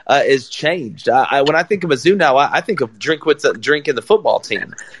eyes, is changed. When I think of Mizzou now, I think of Drink in the football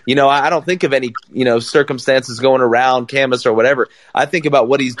team. I don't think of any, circumstances going around Camus or whatever. I think about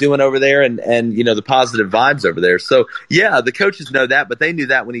what he's doing over there and the positive vibes over there. So, yeah, the coaches know that, but they knew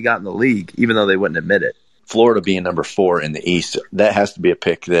that when he got in the league, even though they wouldn't admit it. Florida being number 4 in the East, that has to be a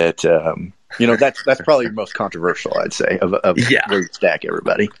pick that, that's probably your most controversial, I'd say, of where you stack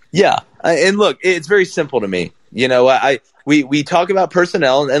everybody. Yeah. And look, it's very simple to me. We talk about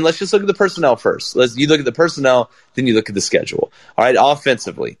personnel, and let's just look at the personnel first. You look at the personnel, then you look at the schedule. All right,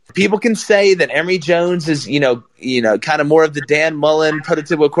 offensively, people can say that Emory Jones is, kind of more of the Dan Mullen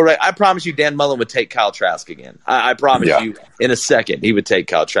prototypical quarterback. I promise you, Dan Mullen would take Kyle Trask again. I promise you, in a second, he would take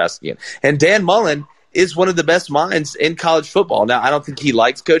Kyle Trask again. And Dan Mullen is one of the best minds in college football. Now, I don't think he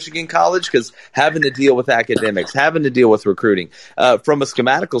likes coaching in college, because having to deal with academics, having to deal with recruiting, from a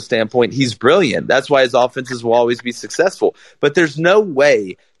schematical standpoint, he's brilliant. That's why his offenses will always be successful. But there's no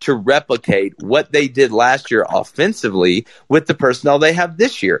way to replicate what they did last year offensively with the personnel they have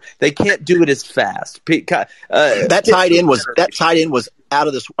this year. They can't do it as fast. That tight end was out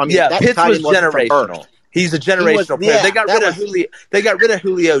of this. I mean, that Pitts tight was end wasn't generational. He's a generational player. They got rid of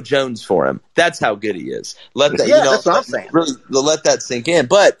Julio Jones for him. That's how good he is. That's what I'm saying. Really, let that sink in.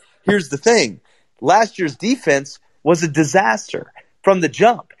 But here's the thing: last year's defense was a disaster from the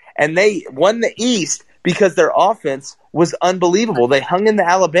jump, and they won the East because their offense was unbelievable. They hung in the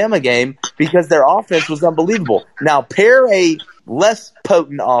Alabama game because their offense was unbelievable. Now pair a less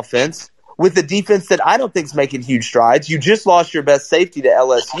potent offense with a defense that I don't think is making huge strides. You just lost your best safety to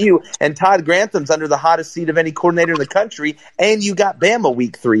LSU, and Todd Grantham's under the hottest seat of any coordinator in the country, and you got Bama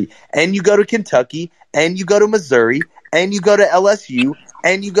week 3, and you go to Kentucky, and you go to Missouri, and you go to LSU,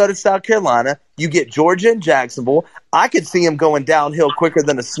 and you go to South Carolina. You get Georgia and Jacksonville. I could see him going downhill quicker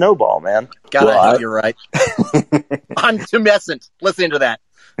than a snowball, man. God, you're right. I'm tumescent. Listen to that.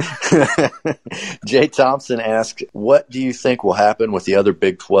 Jay Thompson asked, what do you think will happen with the other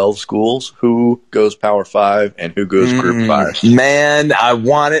Big 12 schools? Who goes Power 5 and who goes Group 5? Man, I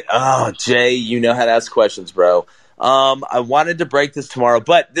want it. Oh, Jay, you know how to ask questions, bro. I wanted to break this tomorrow,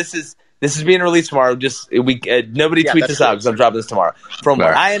 but this is being released tomorrow. Nobody tweet this out because I'm dropping this tomorrow. From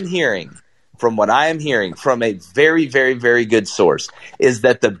what I am hearing from a very, very, very good source, is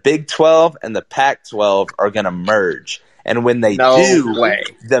that the Big 12 and the Pac-12 are going to merge. And when they do,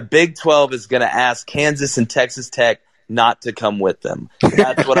 the Big 12 is going to ask Kansas and Texas Tech not to come with them.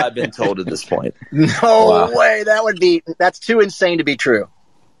 That's what I've been told at this point. No way. That's too insane to be true.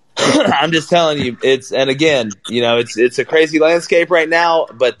 I'm just telling you, it's a crazy landscape right now,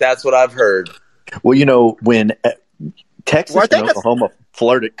 but that's what I've heard. Well, when Texas and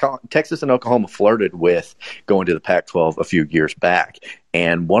Oklahoma flirted with going to the Pac-12 a few years back.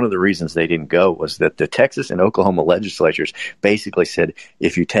 And one of the reasons they didn't go was that the Texas and Oklahoma legislatures basically said,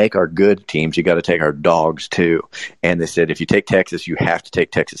 if you take our good teams, you got to take our dogs too. And they said, if you take Texas, you have to take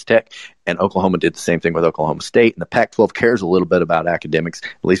Texas Tech. And Oklahoma did the same thing with Oklahoma State. And the Pac-12 cares a little bit about academics,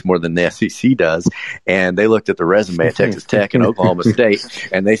 at least more than the SEC does. And they looked at the resume at Texas Tech and Oklahoma State,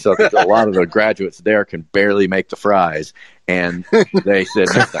 and they saw that a lot of the graduates there can barely make the fries. And they said,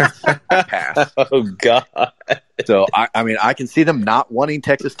 no, pass. Oh, God. So, I can see them not wanting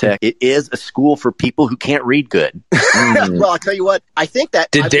Texas Tech. It is a school for people who can't read good. Well, I'll tell you what. I think that...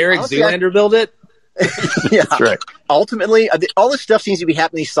 Did Derek Zoolander build it? Yeah. That's right. Ultimately, all this stuff seems to be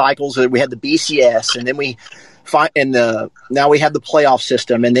happening in these cycles. We had the BCS, and then now we have the playoff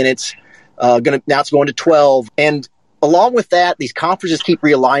system, and then it's going to 12. And along with that, these conferences keep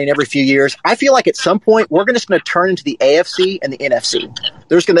realigning every few years. I feel like at some point we're just going to turn into the AFC and the NFC.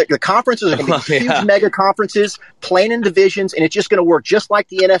 The conferences are going to be huge mega conferences playing in divisions, and it's just going to work just like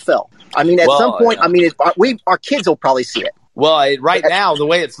the NFL. I mean, at some point, our kids will probably see it. Well, right now, the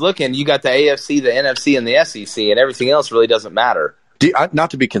way it's looking, you got the AFC, the NFC, and the SEC, and everything else really doesn't matter.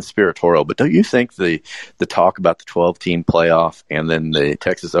 Not to be conspiratorial, but don't you think the talk about the 12-team playoff and then the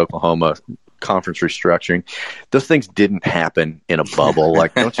Texas-Oklahoma conference restructuring, those things didn't happen in a bubble?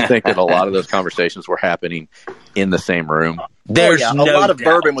 Like, don't you think that a lot of those conversations were happening in the same room? There's a lot of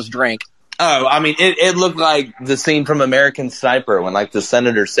bourbon was drank. Oh, I mean, it looked like the scene from American Sniper when, like, the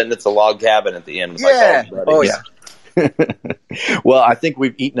senator's sitting at the log cabin at the end. Yeah. Well, I think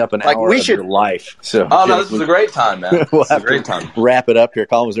we've eaten up an hour of your life. So, this was a great time, man. We'll have to wrap it up here.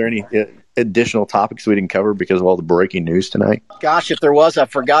 Colin, was there any additional topics we didn't cover because of all the breaking news tonight? Gosh, if there was,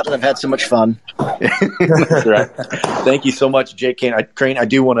 I've forgotten. I've had so much fun. That's right. Thank you so much, Jake Crane. I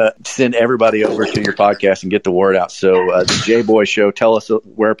do want to send everybody over to your podcast and get the word out. So the J-Boy Show, tell us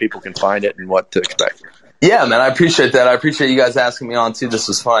where people can find it and what to expect. Yeah, man, I appreciate that. I appreciate you guys asking me on, too. This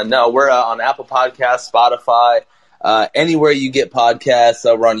was fun. No, we're on Apple Podcasts, Spotify, anywhere you get podcasts.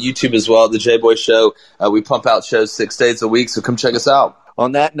 We're on YouTube as well, The J-Boy Show. We pump out shows 6 days a week, so come check us out.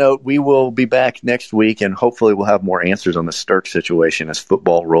 On that note, we will be back next week, and hopefully we'll have more answers on the STERK situation as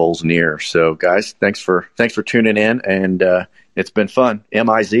football rolls near. So, guys, thanks for tuning in, and it's been fun.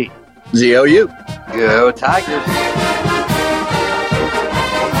 MIZ. ZOU. Go Tigers.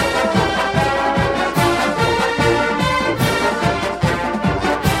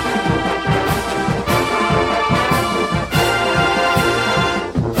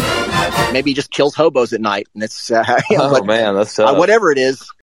 Maybe he just kills hobos at night, and it's man, that's tough. Whatever it is.